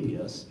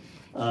Asclepius.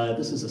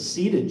 This is a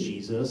seated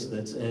Jesus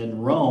that's in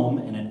Rome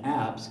in an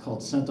apse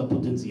called Santa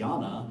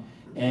Potenziana,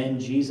 and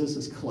Jesus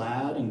is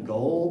clad in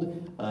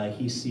gold.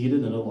 He's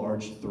seated in a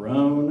large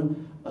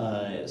throne.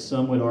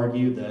 Some would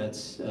argue that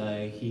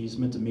he's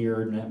meant to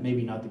mirror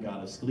maybe not the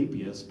god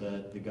Asclepius,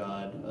 but the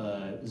god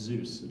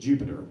Zeus,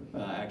 Jupiter,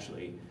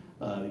 actually,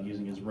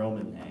 using his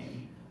Roman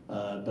name.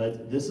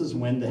 But this is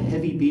when the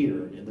heavy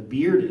beard and the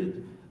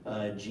bearded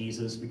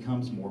Jesus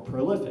becomes more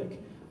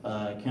prolific,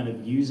 kind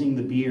of using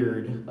the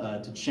beard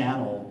to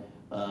channel,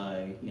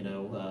 the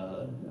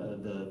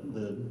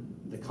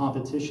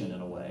competition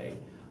in a way.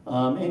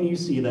 And you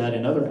see that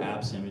in other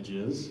apse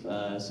images,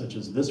 such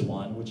as this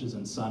one, which is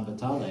in San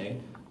Vitale,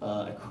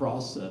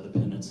 across the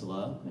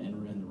peninsula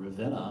in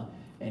Ravenna.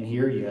 And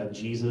here you have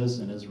Jesus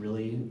in his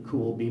really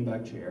cool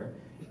beanbag chair,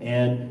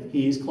 and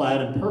he's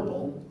clad in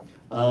purple.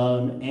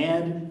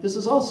 And this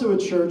is also a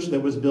church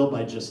that was built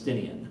by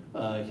Justinian,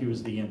 who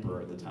was the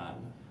emperor at the time.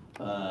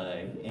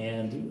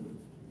 And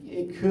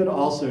it could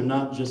also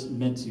not just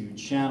meant to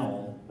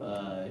channel,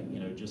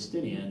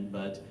 Justinian,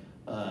 but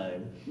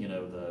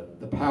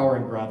the power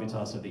and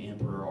gravitas of the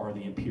emperor or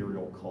the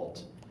imperial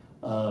cult.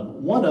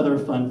 One other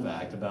fun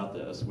fact about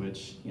this,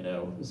 which,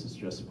 this is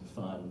just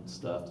fun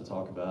stuff to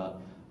talk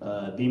about.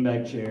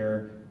 Beanbag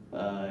chair,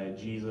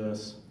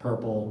 Jesus,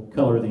 purple,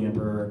 color of the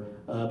emperor,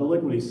 but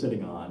look what he's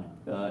sitting on.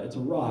 It's a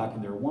rock,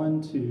 and there are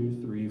 1,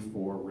 2, 3,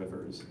 4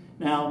 rivers.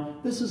 Now,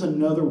 this is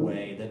another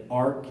way that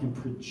art can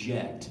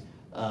project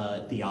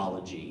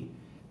theology.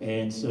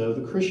 And so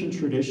the Christian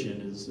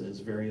tradition is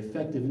very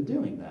effective in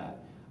doing that.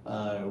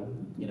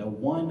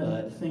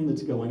 One thing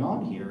that's going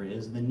on here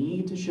is the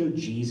need to show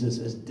Jesus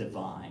as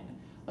divine.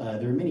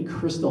 There are many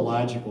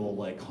Christological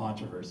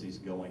controversies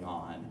going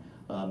on,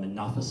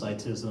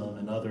 Monophysitism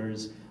and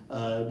others,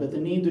 but the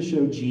need to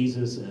show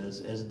Jesus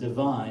as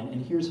divine,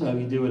 and here's how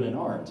you do it in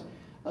art.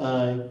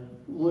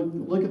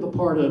 Look at the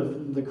part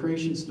of the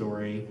creation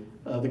story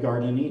of the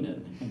Garden of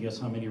Eden, and guess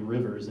how many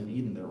rivers in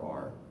Eden there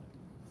are?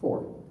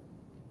 4.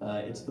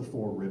 It's the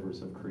 4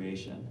 rivers of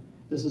creation.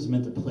 This is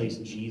meant to place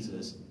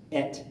Jesus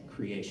at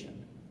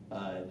creation,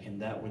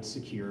 and that would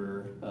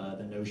secure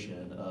the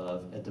notion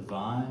of a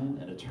divine,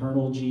 an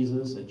eternal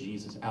Jesus, a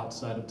Jesus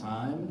outside of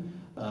time,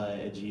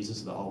 a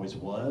Jesus that always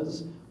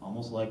was,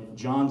 almost like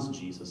John's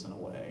Jesus in a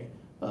way,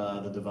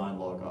 the divine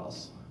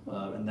Logos.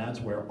 And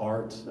that's where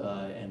art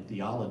and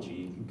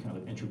theology can kind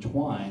of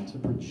intertwine to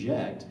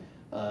project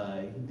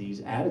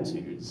these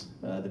attitudes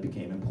that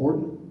became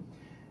important.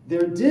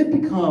 There did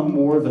become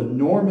more of a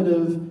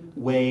normative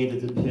way to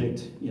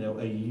depict,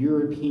 a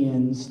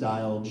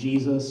European-style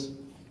Jesus.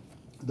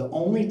 The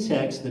only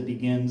text that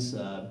begins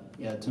to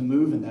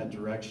move in that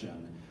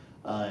direction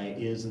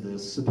is the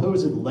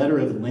supposed letter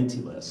of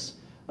Lentulus,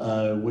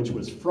 which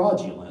was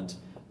fraudulent,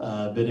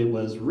 but it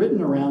was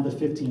written around the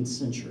 15th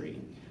century.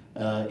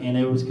 And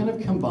it was kind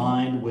of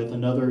combined with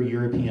another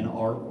European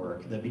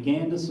artwork that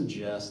began to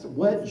suggest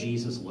what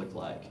Jesus looked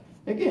like.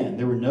 Again,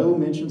 there were no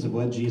mentions of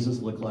what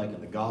Jesus looked like in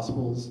the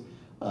Gospels.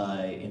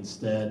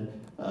 Instead,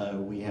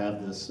 we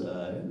have this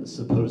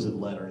supposed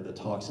letter that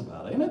talks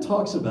about it. And it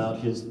talks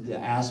about the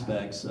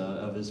aspects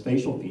of his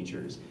facial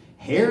features.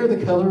 Hair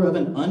the color of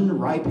an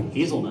unripe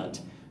hazelnut,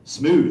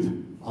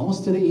 smooth,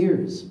 almost to the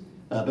ears.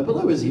 But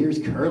below his ears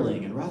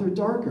curling and rather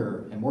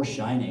darker and more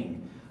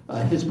shining.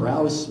 His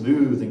brow is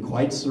smooth and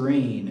quite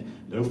serene.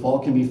 No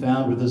fault can be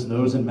found with his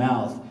nose and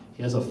mouth.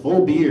 He has a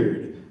full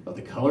beard of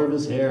the color of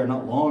his hair,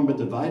 not long but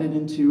divided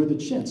into the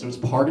chin, so it's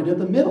parted at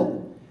the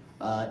middle.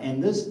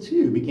 And this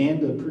too began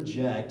to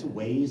project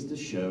ways to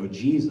show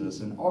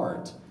Jesus in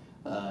art,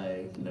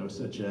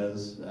 such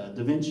as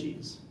Da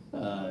Vinci's,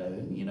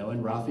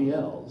 and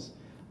Raphael's,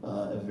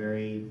 a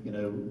very,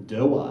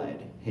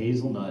 doe-eyed,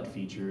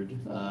 hazelnut-featured,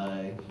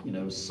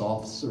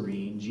 soft,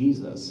 serene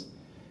Jesus.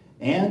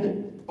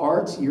 And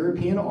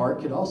European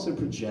art could also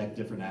project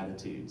different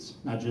attitudes,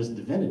 not just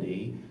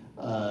divinity,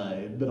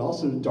 but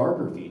also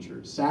darker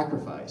features,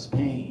 sacrifice,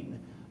 pain.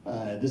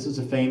 This is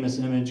a famous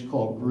image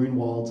called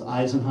Grunwald's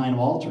Eisenheim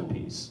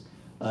altarpiece.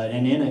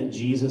 And in it,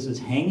 Jesus is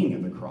hanging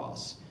at the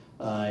cross.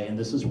 And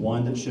this is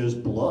one that shows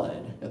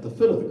blood at the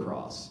foot of the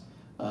cross.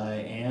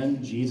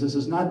 And Jesus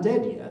is not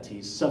dead yet,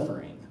 he's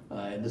suffering.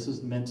 And this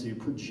is meant to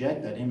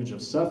project that image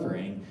of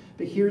suffering.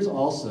 But here's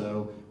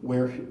also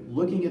where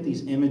looking at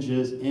these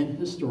images in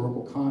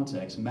historical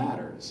context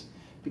matters.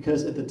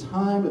 Because at the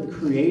time of the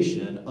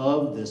creation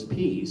of this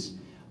piece,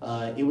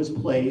 it was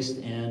placed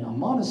in a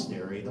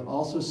monastery that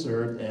also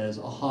served as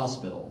a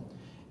hospital.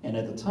 And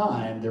at the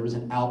time, there was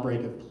an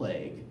outbreak of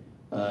plague.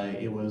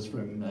 It was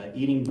from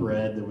eating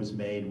bread that was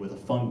made with a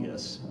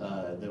fungus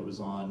that was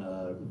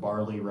on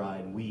barley, rye,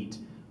 and wheat,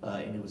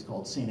 and it was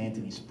called St.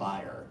 Anthony's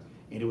fire.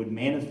 and it would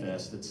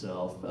manifest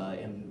itself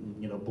in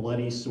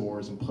bloody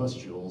sores and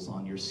pustules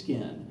on your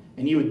skin,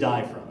 and you would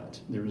die from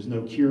it. There was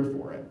no cure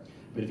for it.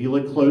 But if you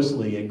look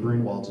closely at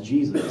Grunewald's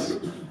Jesus,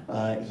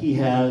 he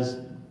has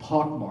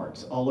pock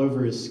marks all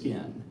over his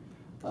skin.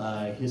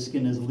 His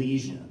skin is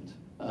lesioned.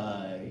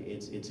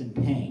 It's in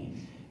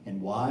pain.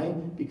 And why?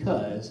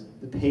 Because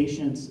the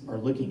patients are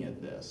looking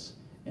at this.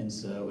 And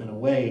so, in a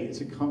way,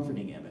 it's a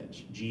comforting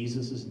image.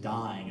 Jesus is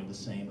dying of the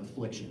same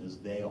affliction as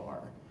they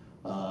are.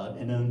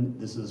 And then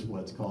this is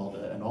what's called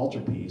an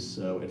altarpiece,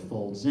 so it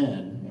folds in,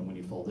 and when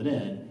you fold it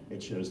in,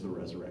 it shows the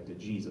resurrected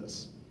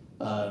Jesus.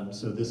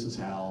 So this is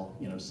how,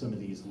 some of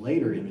these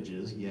later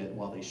images, yet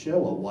while they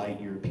show a white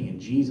European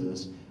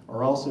Jesus,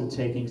 are also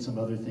taking some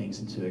other things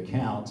into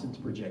account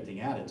and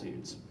projecting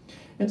attitudes.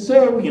 And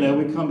so,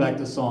 we come back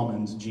to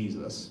Solomon's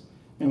Jesus,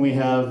 and we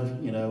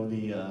have,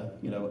 the,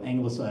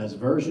 anglicized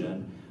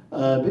version.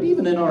 But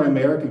even in our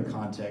American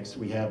context,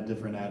 we have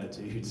different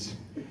attitudes.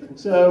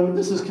 So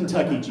this is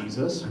Kentucky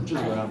Jesus, which is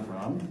where I'm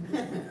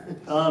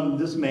from.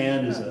 This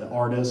man is an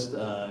artist,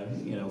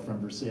 from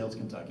Versailles,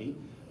 Kentucky.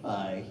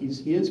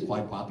 He is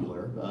quite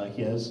popular.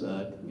 He has,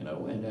 a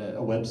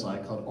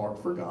website called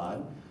Art for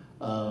God,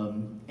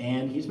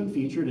 and he's been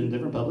featured in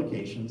different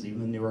publications,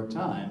 even the New York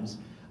Times.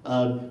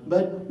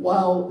 But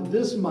while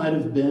this might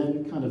have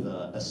been kind of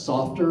a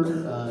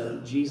softer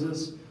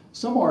Jesus,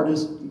 some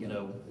artists,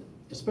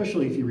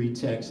 especially if you read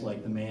texts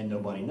like The Man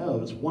Nobody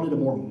Knows, wanted a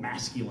more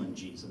masculine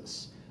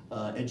Jesus,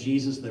 a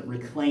Jesus that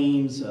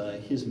reclaims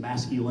his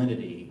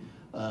masculinity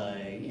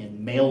and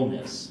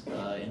maleness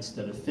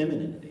instead of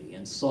femininity,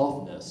 and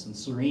softness and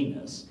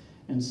sereneness.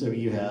 And so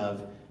you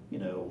have,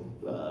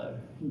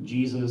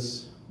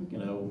 Jesus,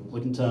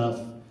 looking tough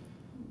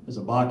as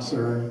a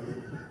boxer,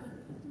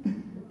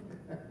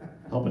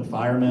 helping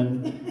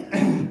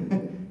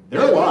firemen.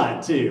 They're a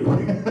lot, too.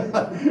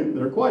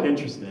 They're quite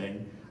interesting.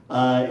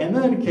 And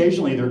then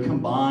occasionally they're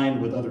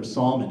combined with other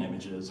Solomon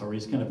images, or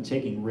he's kind of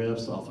taking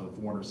riffs off of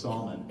Warner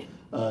Solomon.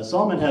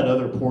 Solomon had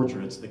other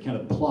portraits that kind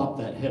of plop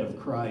that head of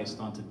Christ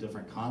onto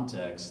different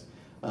contexts.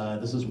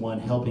 This is one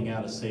helping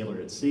out a sailor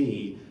at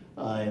sea,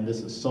 and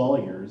this is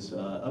Sawyer's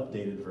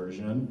updated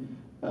version.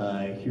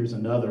 Here's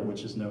another,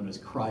 which is known as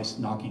Christ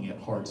Knocking at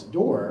Heart's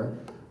Door.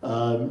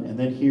 And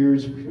then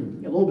here's a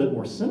little bit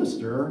more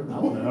sinister,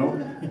 I don't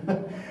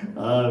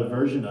know,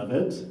 version of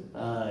it.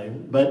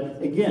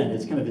 But again,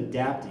 it's kind of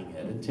adapting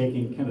it and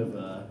taking kind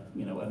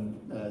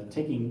of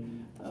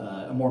taking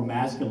a more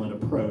masculine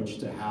approach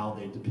to how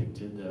they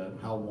depicted,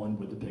 how one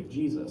would depict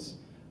Jesus.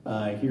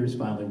 Here's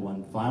finally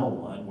one final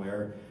one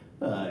where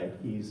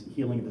he's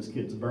healing this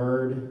kid's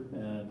bird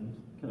and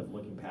kind of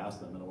looking past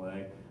them in a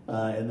way.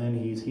 And then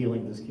he's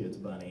healing this kid's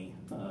bunny,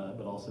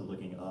 but also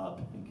looking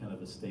up in kind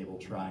of a stable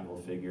triangle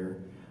figure.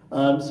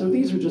 So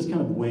these are just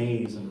kind of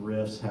ways and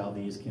riffs how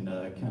these can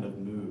kind of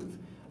move.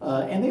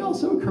 And they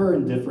also occur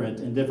in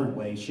different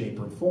ways, shape,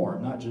 or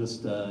form, not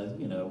just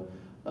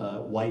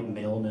white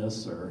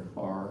maleness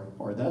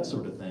or that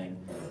sort of thing.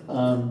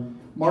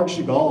 Marc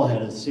Chagall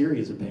had a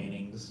series of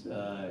paintings,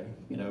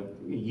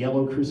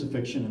 yellow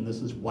crucifixion, and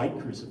this is white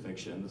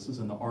crucifixion. This is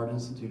in the Art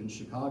Institute in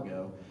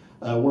Chicago,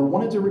 where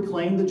wanted to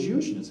reclaim the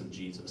Jewishness of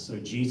Jesus. So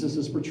Jesus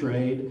is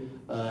portrayed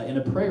in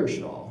a prayer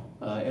shawl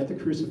at the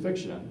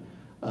crucifixion.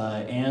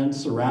 And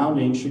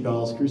surrounding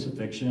Chagall's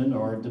crucifixion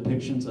are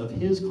depictions of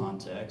his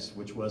context,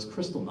 which was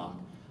Kristallnacht,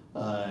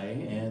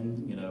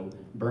 and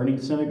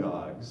burning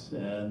synagogues,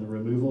 and the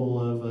removal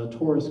of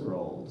Torah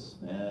scrolls,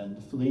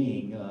 and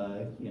fleeing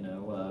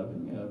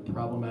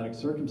problematic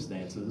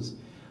circumstances.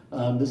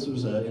 This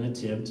was an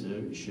attempt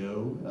to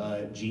show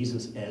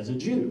Jesus as a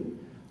Jew.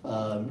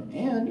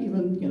 And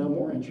even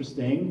more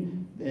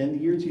interesting, in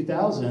the year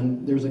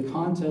 2000, there's a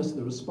contest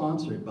that was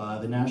sponsored by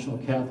the National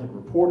Catholic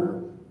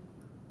Reporter.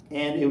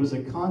 And it was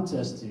a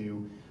contest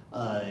to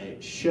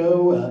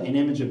show an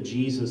image of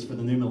Jesus for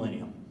the new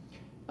millennium.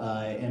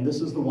 And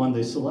this is the one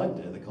they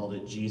selected. They called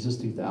it Jesus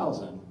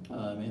 2000.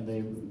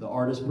 And the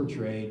artist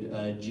portrayed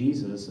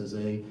Jesus as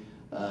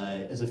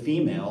a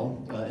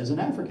female, as an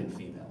African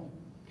female.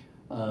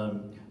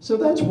 So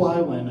that's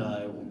why when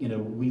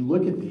we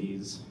look at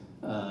these,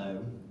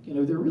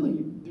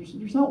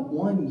 there's not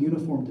one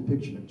uniform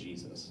depiction of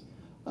Jesus.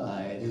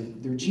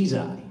 They're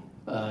Jesus.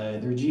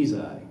 They're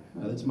Jesus.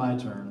 That's my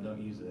term,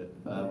 don't use it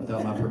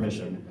without my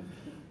permission.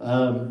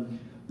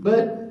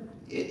 But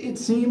it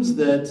seems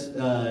that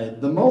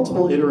the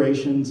multiple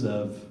iterations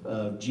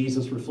of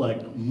Jesus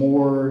reflect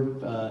more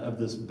of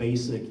this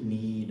basic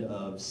need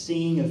of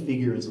seeing a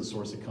figure as a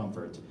source of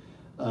comfort.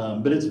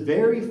 But it's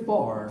very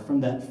far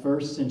from that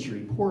first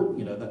century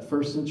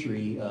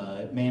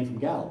man from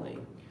Galilee.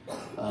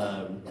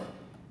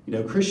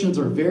 Christians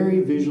are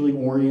very visually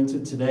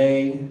oriented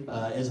today,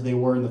 as they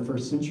were in the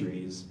first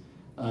centuries.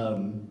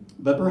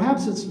 But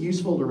perhaps it's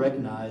useful to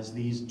recognize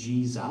these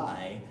Jesus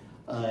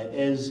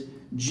as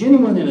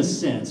genuine in a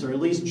sense, or at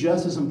least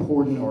just as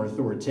important or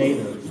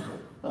authoritative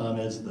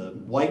as the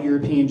white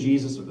European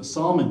Jesus or the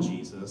Solomon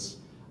Jesus.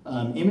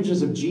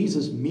 Images of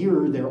Jesus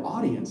mirror their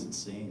audience, it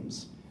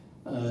seems.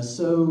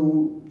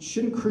 So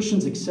shouldn't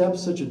Christians accept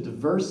such a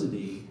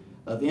diversity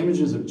of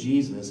images of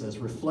Jesus as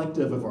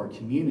reflective of our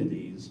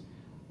communities,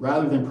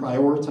 rather than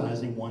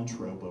prioritizing one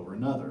trope over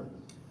another.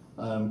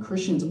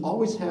 Christians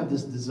always have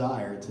this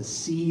desire to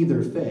see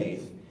their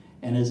faith,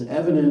 and as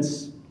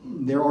evidence,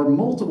 there are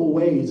multiple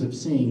ways of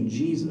seeing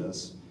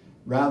Jesus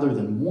rather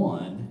than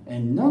one,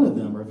 and none of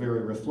them are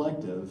very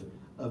reflective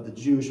of the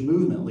Jewish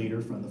movement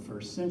leader from the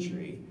first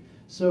century.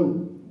 So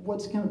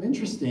what's kind of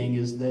interesting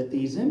is that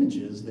these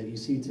images that you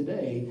see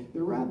today,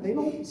 they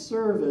don't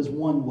serve as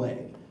one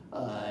way.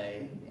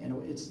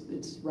 And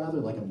it's rather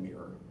like a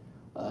mirror.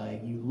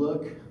 You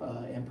look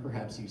and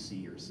perhaps you see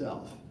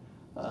yourself,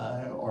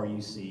 or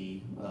you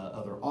see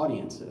other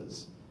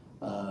audiences.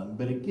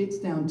 But it gets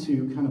down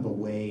to kind of a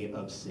way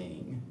of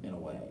seeing, in a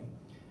way.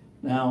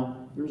 Now,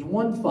 there's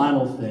one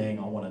final thing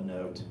I want to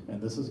note,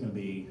 and this is going to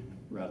be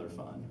rather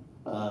fun.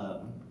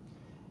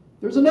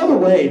 There's another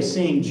way of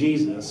seeing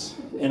Jesus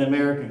in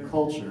American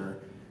culture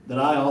that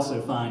I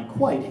also find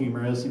quite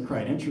humorous and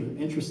quite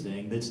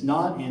interesting, that's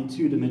not in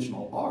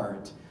two-dimensional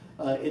art.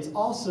 It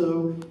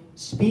also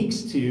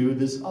speaks to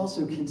this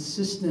also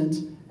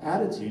consistent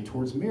attitude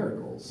towards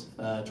miracles,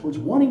 towards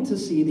wanting to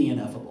see the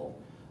ineffable,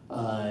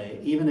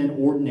 even in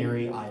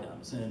ordinary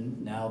items.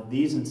 And now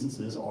these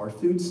instances are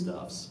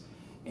foodstuffs.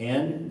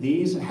 And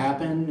these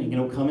happen,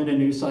 come into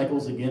news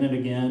cycles again and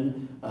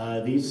again.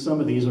 Some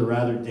of these are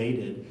rather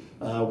dated.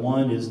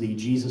 One is the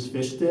Jesus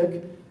fish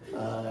stick,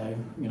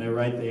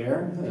 right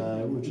there,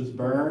 which is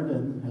burned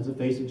and has a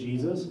face of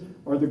Jesus,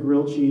 or the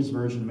grilled cheese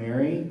Virgin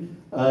Mary.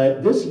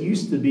 This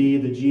used to be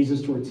the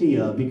Jesus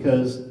tortilla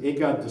because it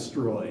got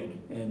destroyed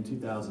in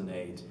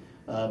 2008.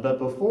 But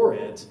before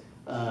it,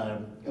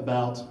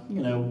 about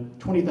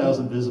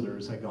 20,000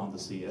 visitors had gone to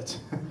see it.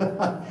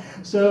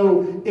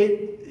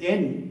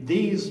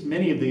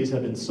 Many of these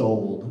have been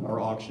sold or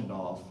auctioned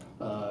off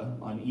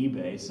on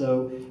eBay.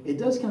 So it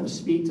does kind of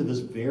speak to this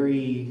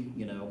very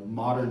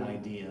modern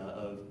idea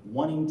of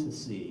wanting to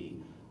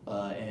see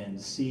and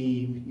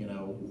see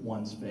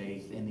one's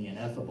faith in the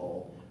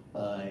ineffable,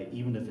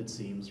 even if it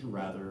seems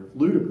rather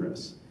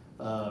ludicrous.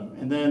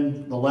 And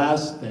then the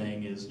last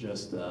thing is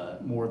just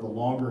more the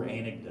longer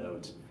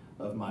anecdote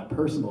of my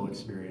personal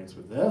experience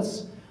with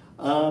this.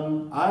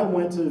 I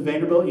went to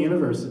Vanderbilt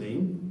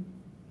University,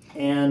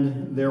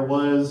 and there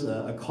was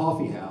a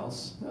coffee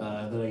house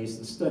that I used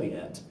to study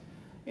at,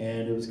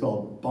 and it was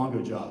called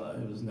Bongo Java.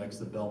 It was next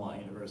to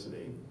Belmont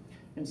University.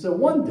 And so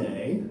one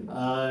day,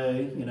 the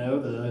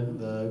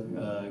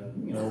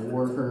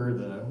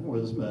worker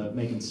was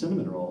making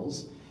cinnamon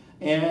rolls,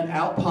 and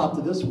out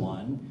popped this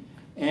one,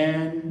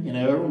 and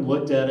everyone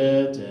looked at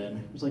it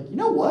and was like, you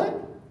know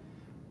what?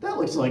 That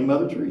looks like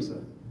Mother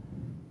Teresa,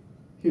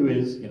 who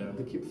is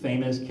the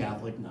famous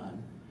Catholic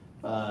nun,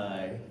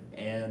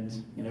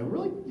 and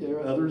really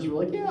others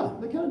were like, yeah,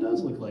 that kind of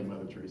does look like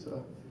Mother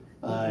Teresa,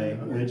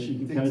 which you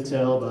can kind of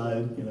tell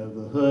by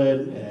the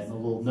hood and the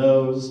little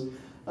nose.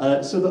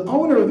 So the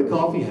owner of the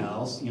coffee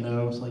house,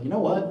 was like, you know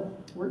what?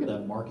 We're going to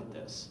market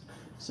this.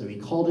 So he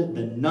called it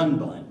the Nun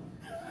Bun.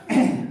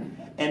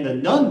 And the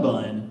Nun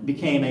Bun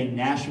became a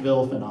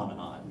Nashville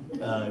phenomenon,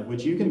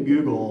 which you can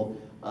Google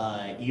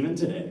even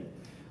today.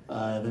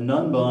 The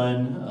Nun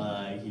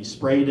Bun, he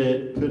sprayed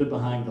it, put it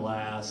behind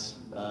glass,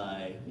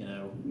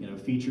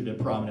 featured it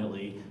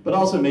prominently, but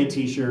also made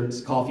t-shirts,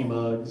 coffee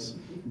mugs,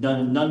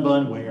 Nun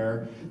Bun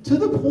wear, to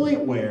the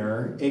point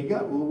where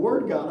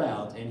word got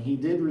out, and he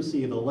did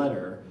receive a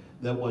letter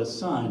that was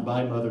signed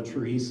by Mother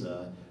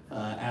Teresa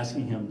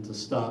asking him to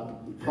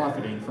stop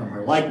profiting from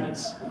her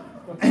likeness.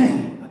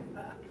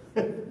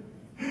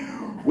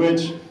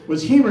 Which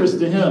was humorous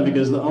to him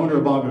because the owner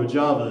of Bongo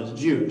Java is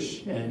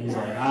Jewish, and he's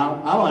like,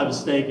 I don't have a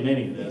stake in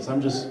any of this.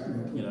 I'm just,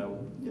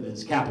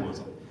 it's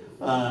capitalism.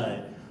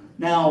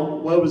 Now,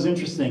 what was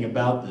interesting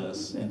about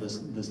this and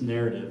this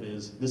narrative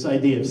is this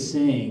idea of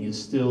seeing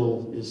is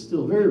still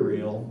very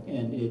real,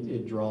 and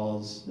it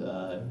draws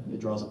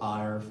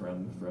ire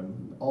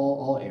from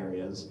all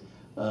areas.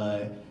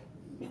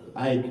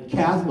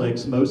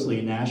 Catholics, mostly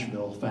in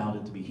Nashville, found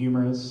it to be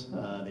humorous.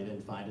 They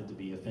didn't find it to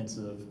be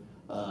offensive.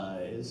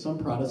 Some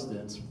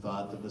Protestants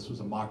thought that this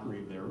was a mockery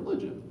of their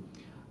religion.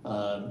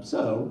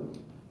 So,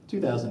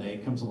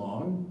 2008 comes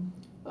along.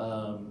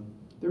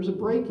 There's a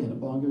break-in at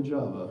Bongo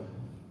Java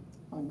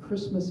on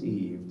Christmas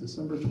Eve,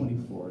 December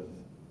 24th.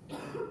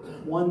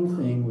 One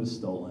thing was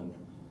stolen,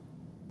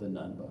 the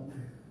Nun Bun.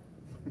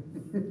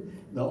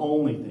 The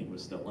only thing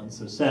was stolen,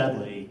 so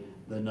sadly,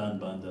 the Nun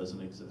Bun doesn't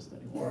exist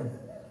anymore.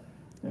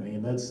 I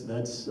mean,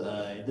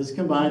 this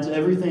combines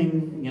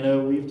everything,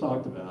 we've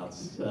talked about.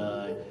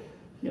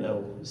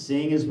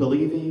 Seeing is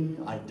believing,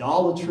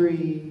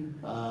 idolatry,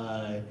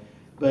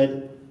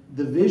 but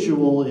the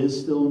visual is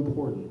still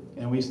important.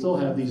 And we still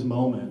have these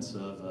moments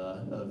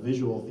of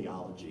visual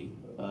theology,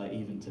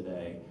 even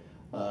today.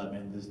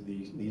 And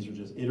these are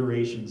just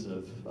iterations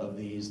of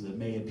these that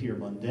may appear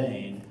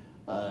mundane,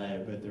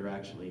 but they're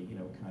actually,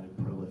 kind of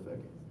prolific.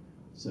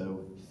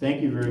 So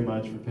thank you very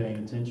much for paying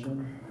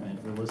attention and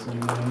for listening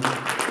to me.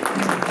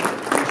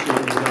 Appreciate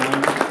your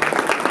time.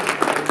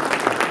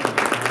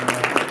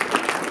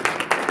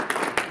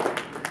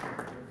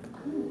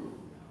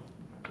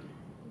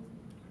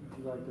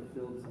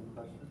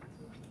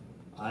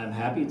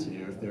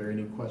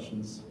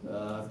 questions,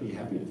 I'd be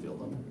happy to field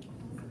them.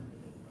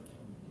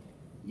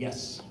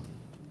 Yes?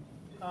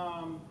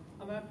 On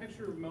that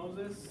picture of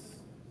Moses,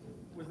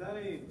 was that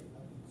a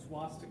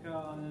swastika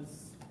on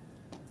his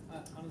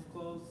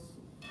clothes?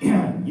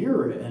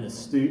 You're an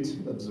astute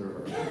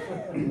observer.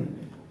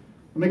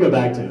 Let me go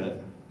back to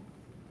it.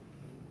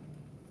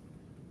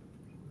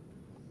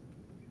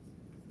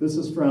 This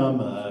is from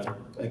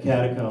a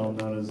catacomb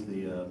known as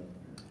the,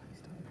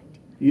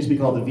 it used to be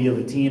called the Via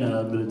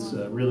Latina, but it's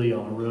really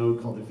on a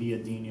road called the Via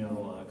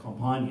Dino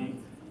Campagna.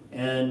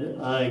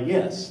 And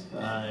yes,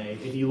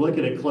 if you look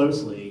at it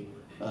closely,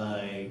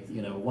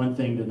 you know, one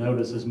thing to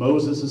notice is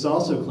Moses is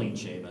also clean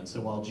shaven.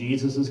 So while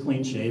Jesus is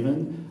clean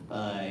shaven,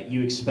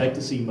 you expect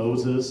to see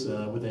Moses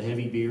with a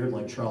heavy beard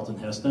like Charlton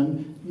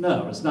Heston.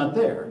 No, it's not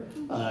there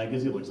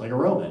because he looks like a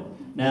Roman.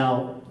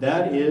 Now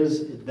that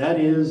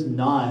is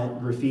not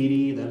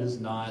graffiti. That is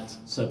not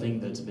something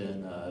that's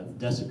been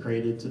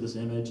desecrated to this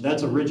image.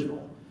 That's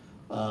original.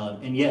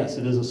 And yes,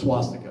 it is a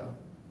swastika.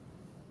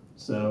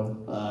 So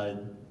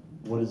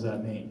what does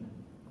that mean?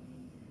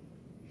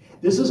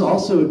 This is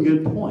also a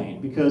good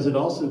point because it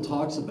also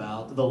talks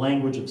about the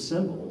language of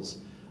symbols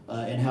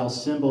and how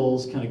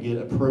symbols kind of get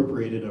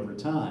appropriated over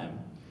time.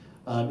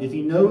 If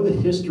you know the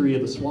history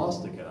of the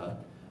swastika,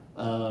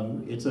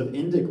 it's of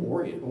Indic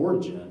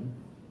origin,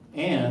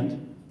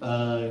 and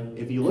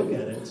if you look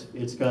at it,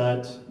 it's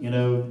got, you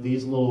know,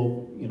 these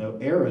little, you know,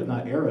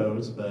 not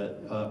arrows,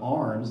 but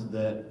arms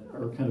that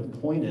are kind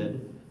of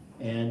pointed,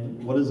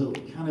 and what does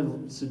it kind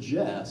of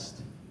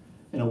suggest?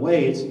 In a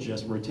way, it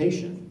suggests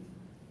rotation.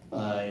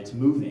 It's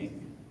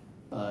moving,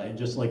 and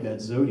just like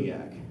that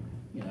zodiac,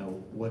 you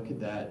know, what could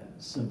that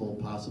symbol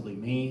possibly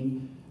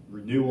mean?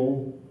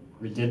 Renewal,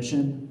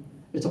 redemption.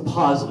 It's a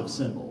positive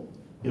symbol.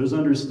 It was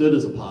understood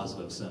as a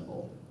positive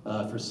symbol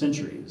for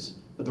centuries.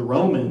 But the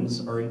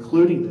Romans are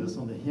including this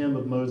on the hem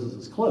of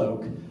Moses'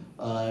 cloak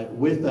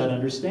with that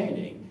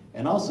understanding.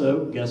 And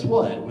also, guess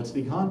what? What's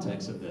the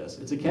context of this?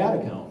 It's a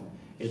catacomb.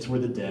 It's where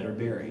the dead are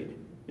buried.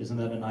 Isn't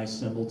that a nice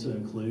symbol to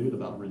include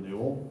about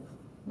renewal?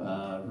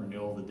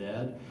 Renewal of the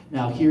dead.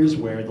 Now here's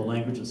where the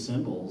language of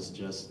symbols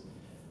just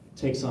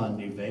takes on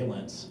new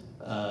valence.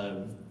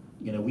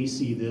 You know, we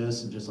see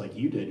this, and just like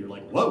you did, you're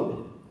like,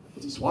 whoa,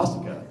 it's a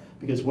swastika.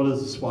 Because what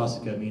does the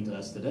swastika mean to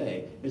us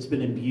today? It's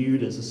been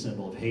imbued as a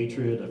symbol of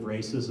hatred, of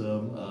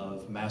racism,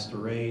 of master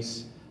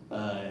race,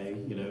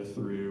 you know,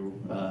 through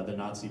the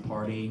Nazi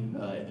Party in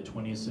the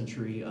 20th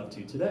century up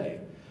to today.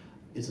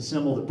 It's a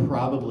symbol that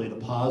probably the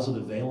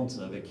positive valence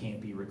of it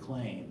can't be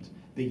reclaimed.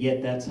 But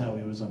yet that's how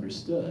it was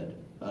understood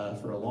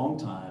for a long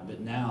time. But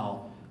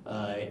now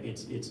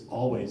it's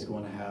always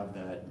going to have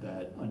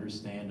that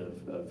understand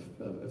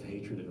of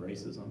hatred and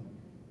racism.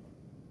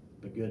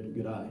 But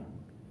good eye.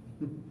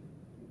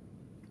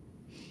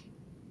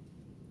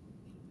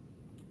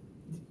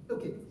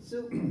 Okay,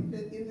 so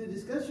in the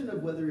discussion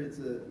of whether it's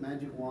a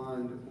magic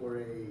wand or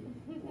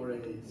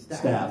a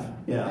staff,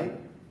 yeah. Right?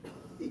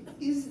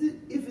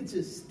 If it's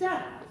a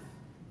staff,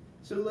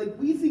 so like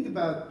we think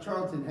about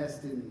Charlton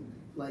Heston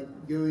like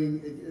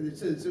going,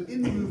 so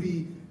in the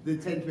movie The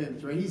Ten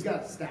Commandments, right? He's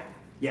got a staff.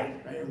 Yeah.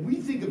 Right? And we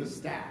think of a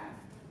staff.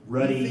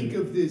 Ruddy. We think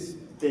of this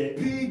thick,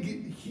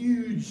 big,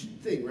 huge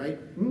thing, right?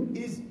 Mm-hmm.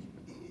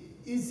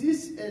 Is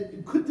this?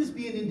 Could this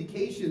be an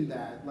indication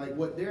that like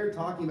what they're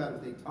talking about,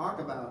 if they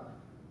talk about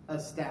a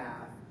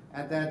staff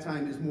at that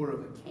time, is more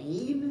of a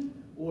cane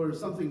or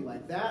something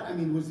like that? I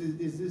mean,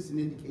 is this an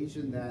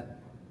indication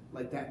that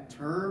like that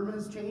term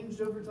has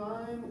changed over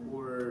time,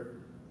 or?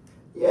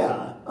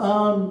 Yeah.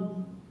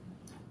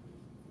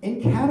 In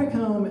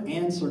catacomb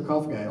and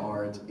sarcophagi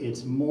art,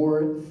 it's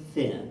more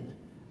thin.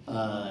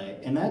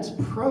 And that's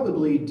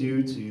probably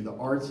due to the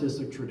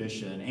artistic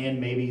tradition and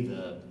maybe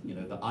the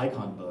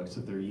icon books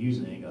that they're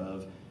using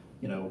of,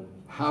 you know,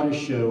 how to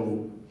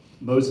show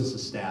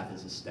Moses' staff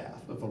as a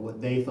staff, of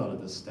what they thought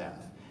of as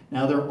staff.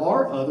 Now, there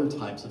are other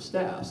types of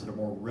staffs that are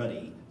more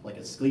ruddy, like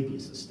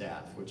Asclepius'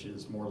 staff, which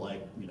is more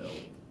like,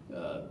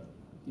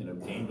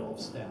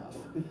 Gandalf's staff.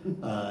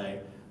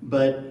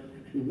 But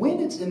when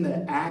it's in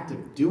the act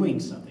of doing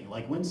something,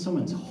 like when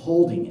someone's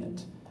holding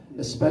it,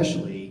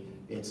 especially,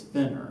 it's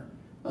thinner.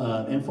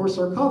 And for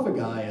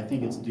sarcophagi, I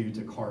think it's due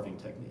to carving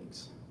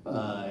techniques.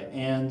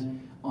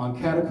 And on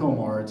catacomb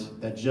art,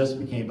 that just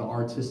became the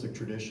artistic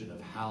tradition of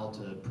how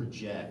to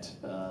project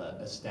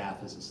a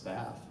staff as a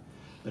staff.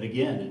 But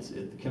again, it's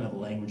kind of the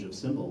language of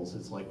symbols.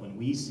 It's like when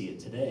we see it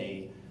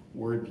today,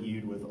 we're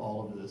imbued with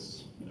all of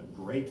this,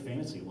 great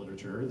fantasy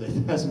literature that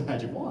has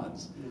magic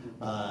wands,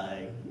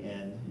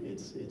 and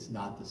it's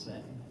not the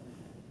same.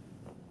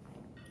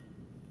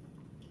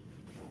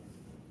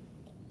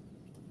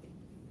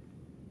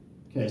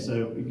 Okay,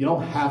 so you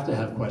don't have to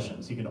have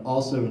questions. You can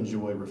also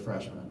enjoy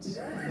refreshments.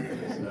 So.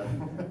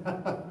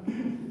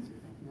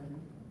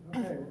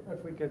 Okay,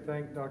 if we could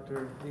thank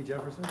Dr. E.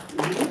 Jefferson.